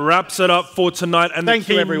about wraps it up for tonight. And thank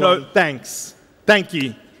you, everyone. Thanks. Thank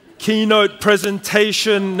you. Keynote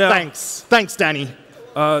presentation. Now, thanks. Thanks, Danny.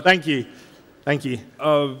 Thank you. Thank you.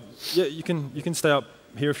 Yeah, you can stay up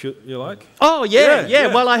here if you like. Oh, yeah.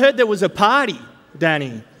 Well, I heard there was a party,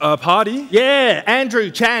 Danny. A party? Yeah. Andrew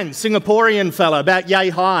Chan, Singaporean fella, about yay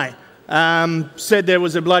high. Said there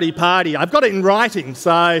was a bloody party. I've got it in writing,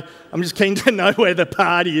 so I'm just keen to know where the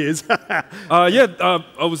party is. I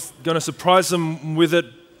was going to surprise them with it,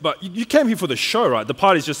 but you came here for the show, right? The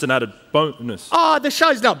party's just an added bonus. Oh, the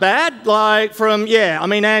show's not bad.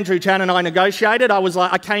 Andrew Chan and I negotiated.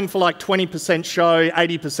 I came for like 20% show,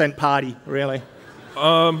 80% party, really.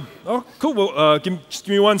 Oh, cool. Well, just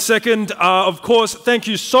give me 1 second. Of course, thank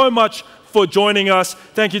you so much for joining us.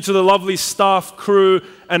 Thank you to the lovely staff, crew,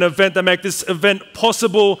 and event that make this event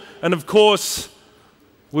possible. And of course,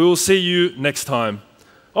 we will see you next time.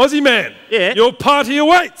 Aussie Man, your party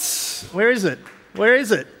awaits. Where is it? Where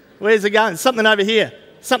is it? Where's it going? Something over here.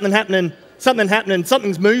 Something happening. Something happening.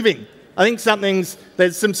 Something's moving. I think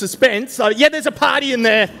there's some suspense. Oh, yeah, there's a party in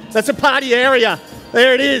there. That's a party area.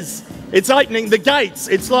 There it is. It's opening the gates.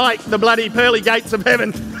 It's like the bloody pearly gates of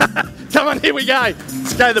heaven. Come on, here we go.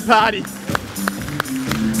 Let's go to the party.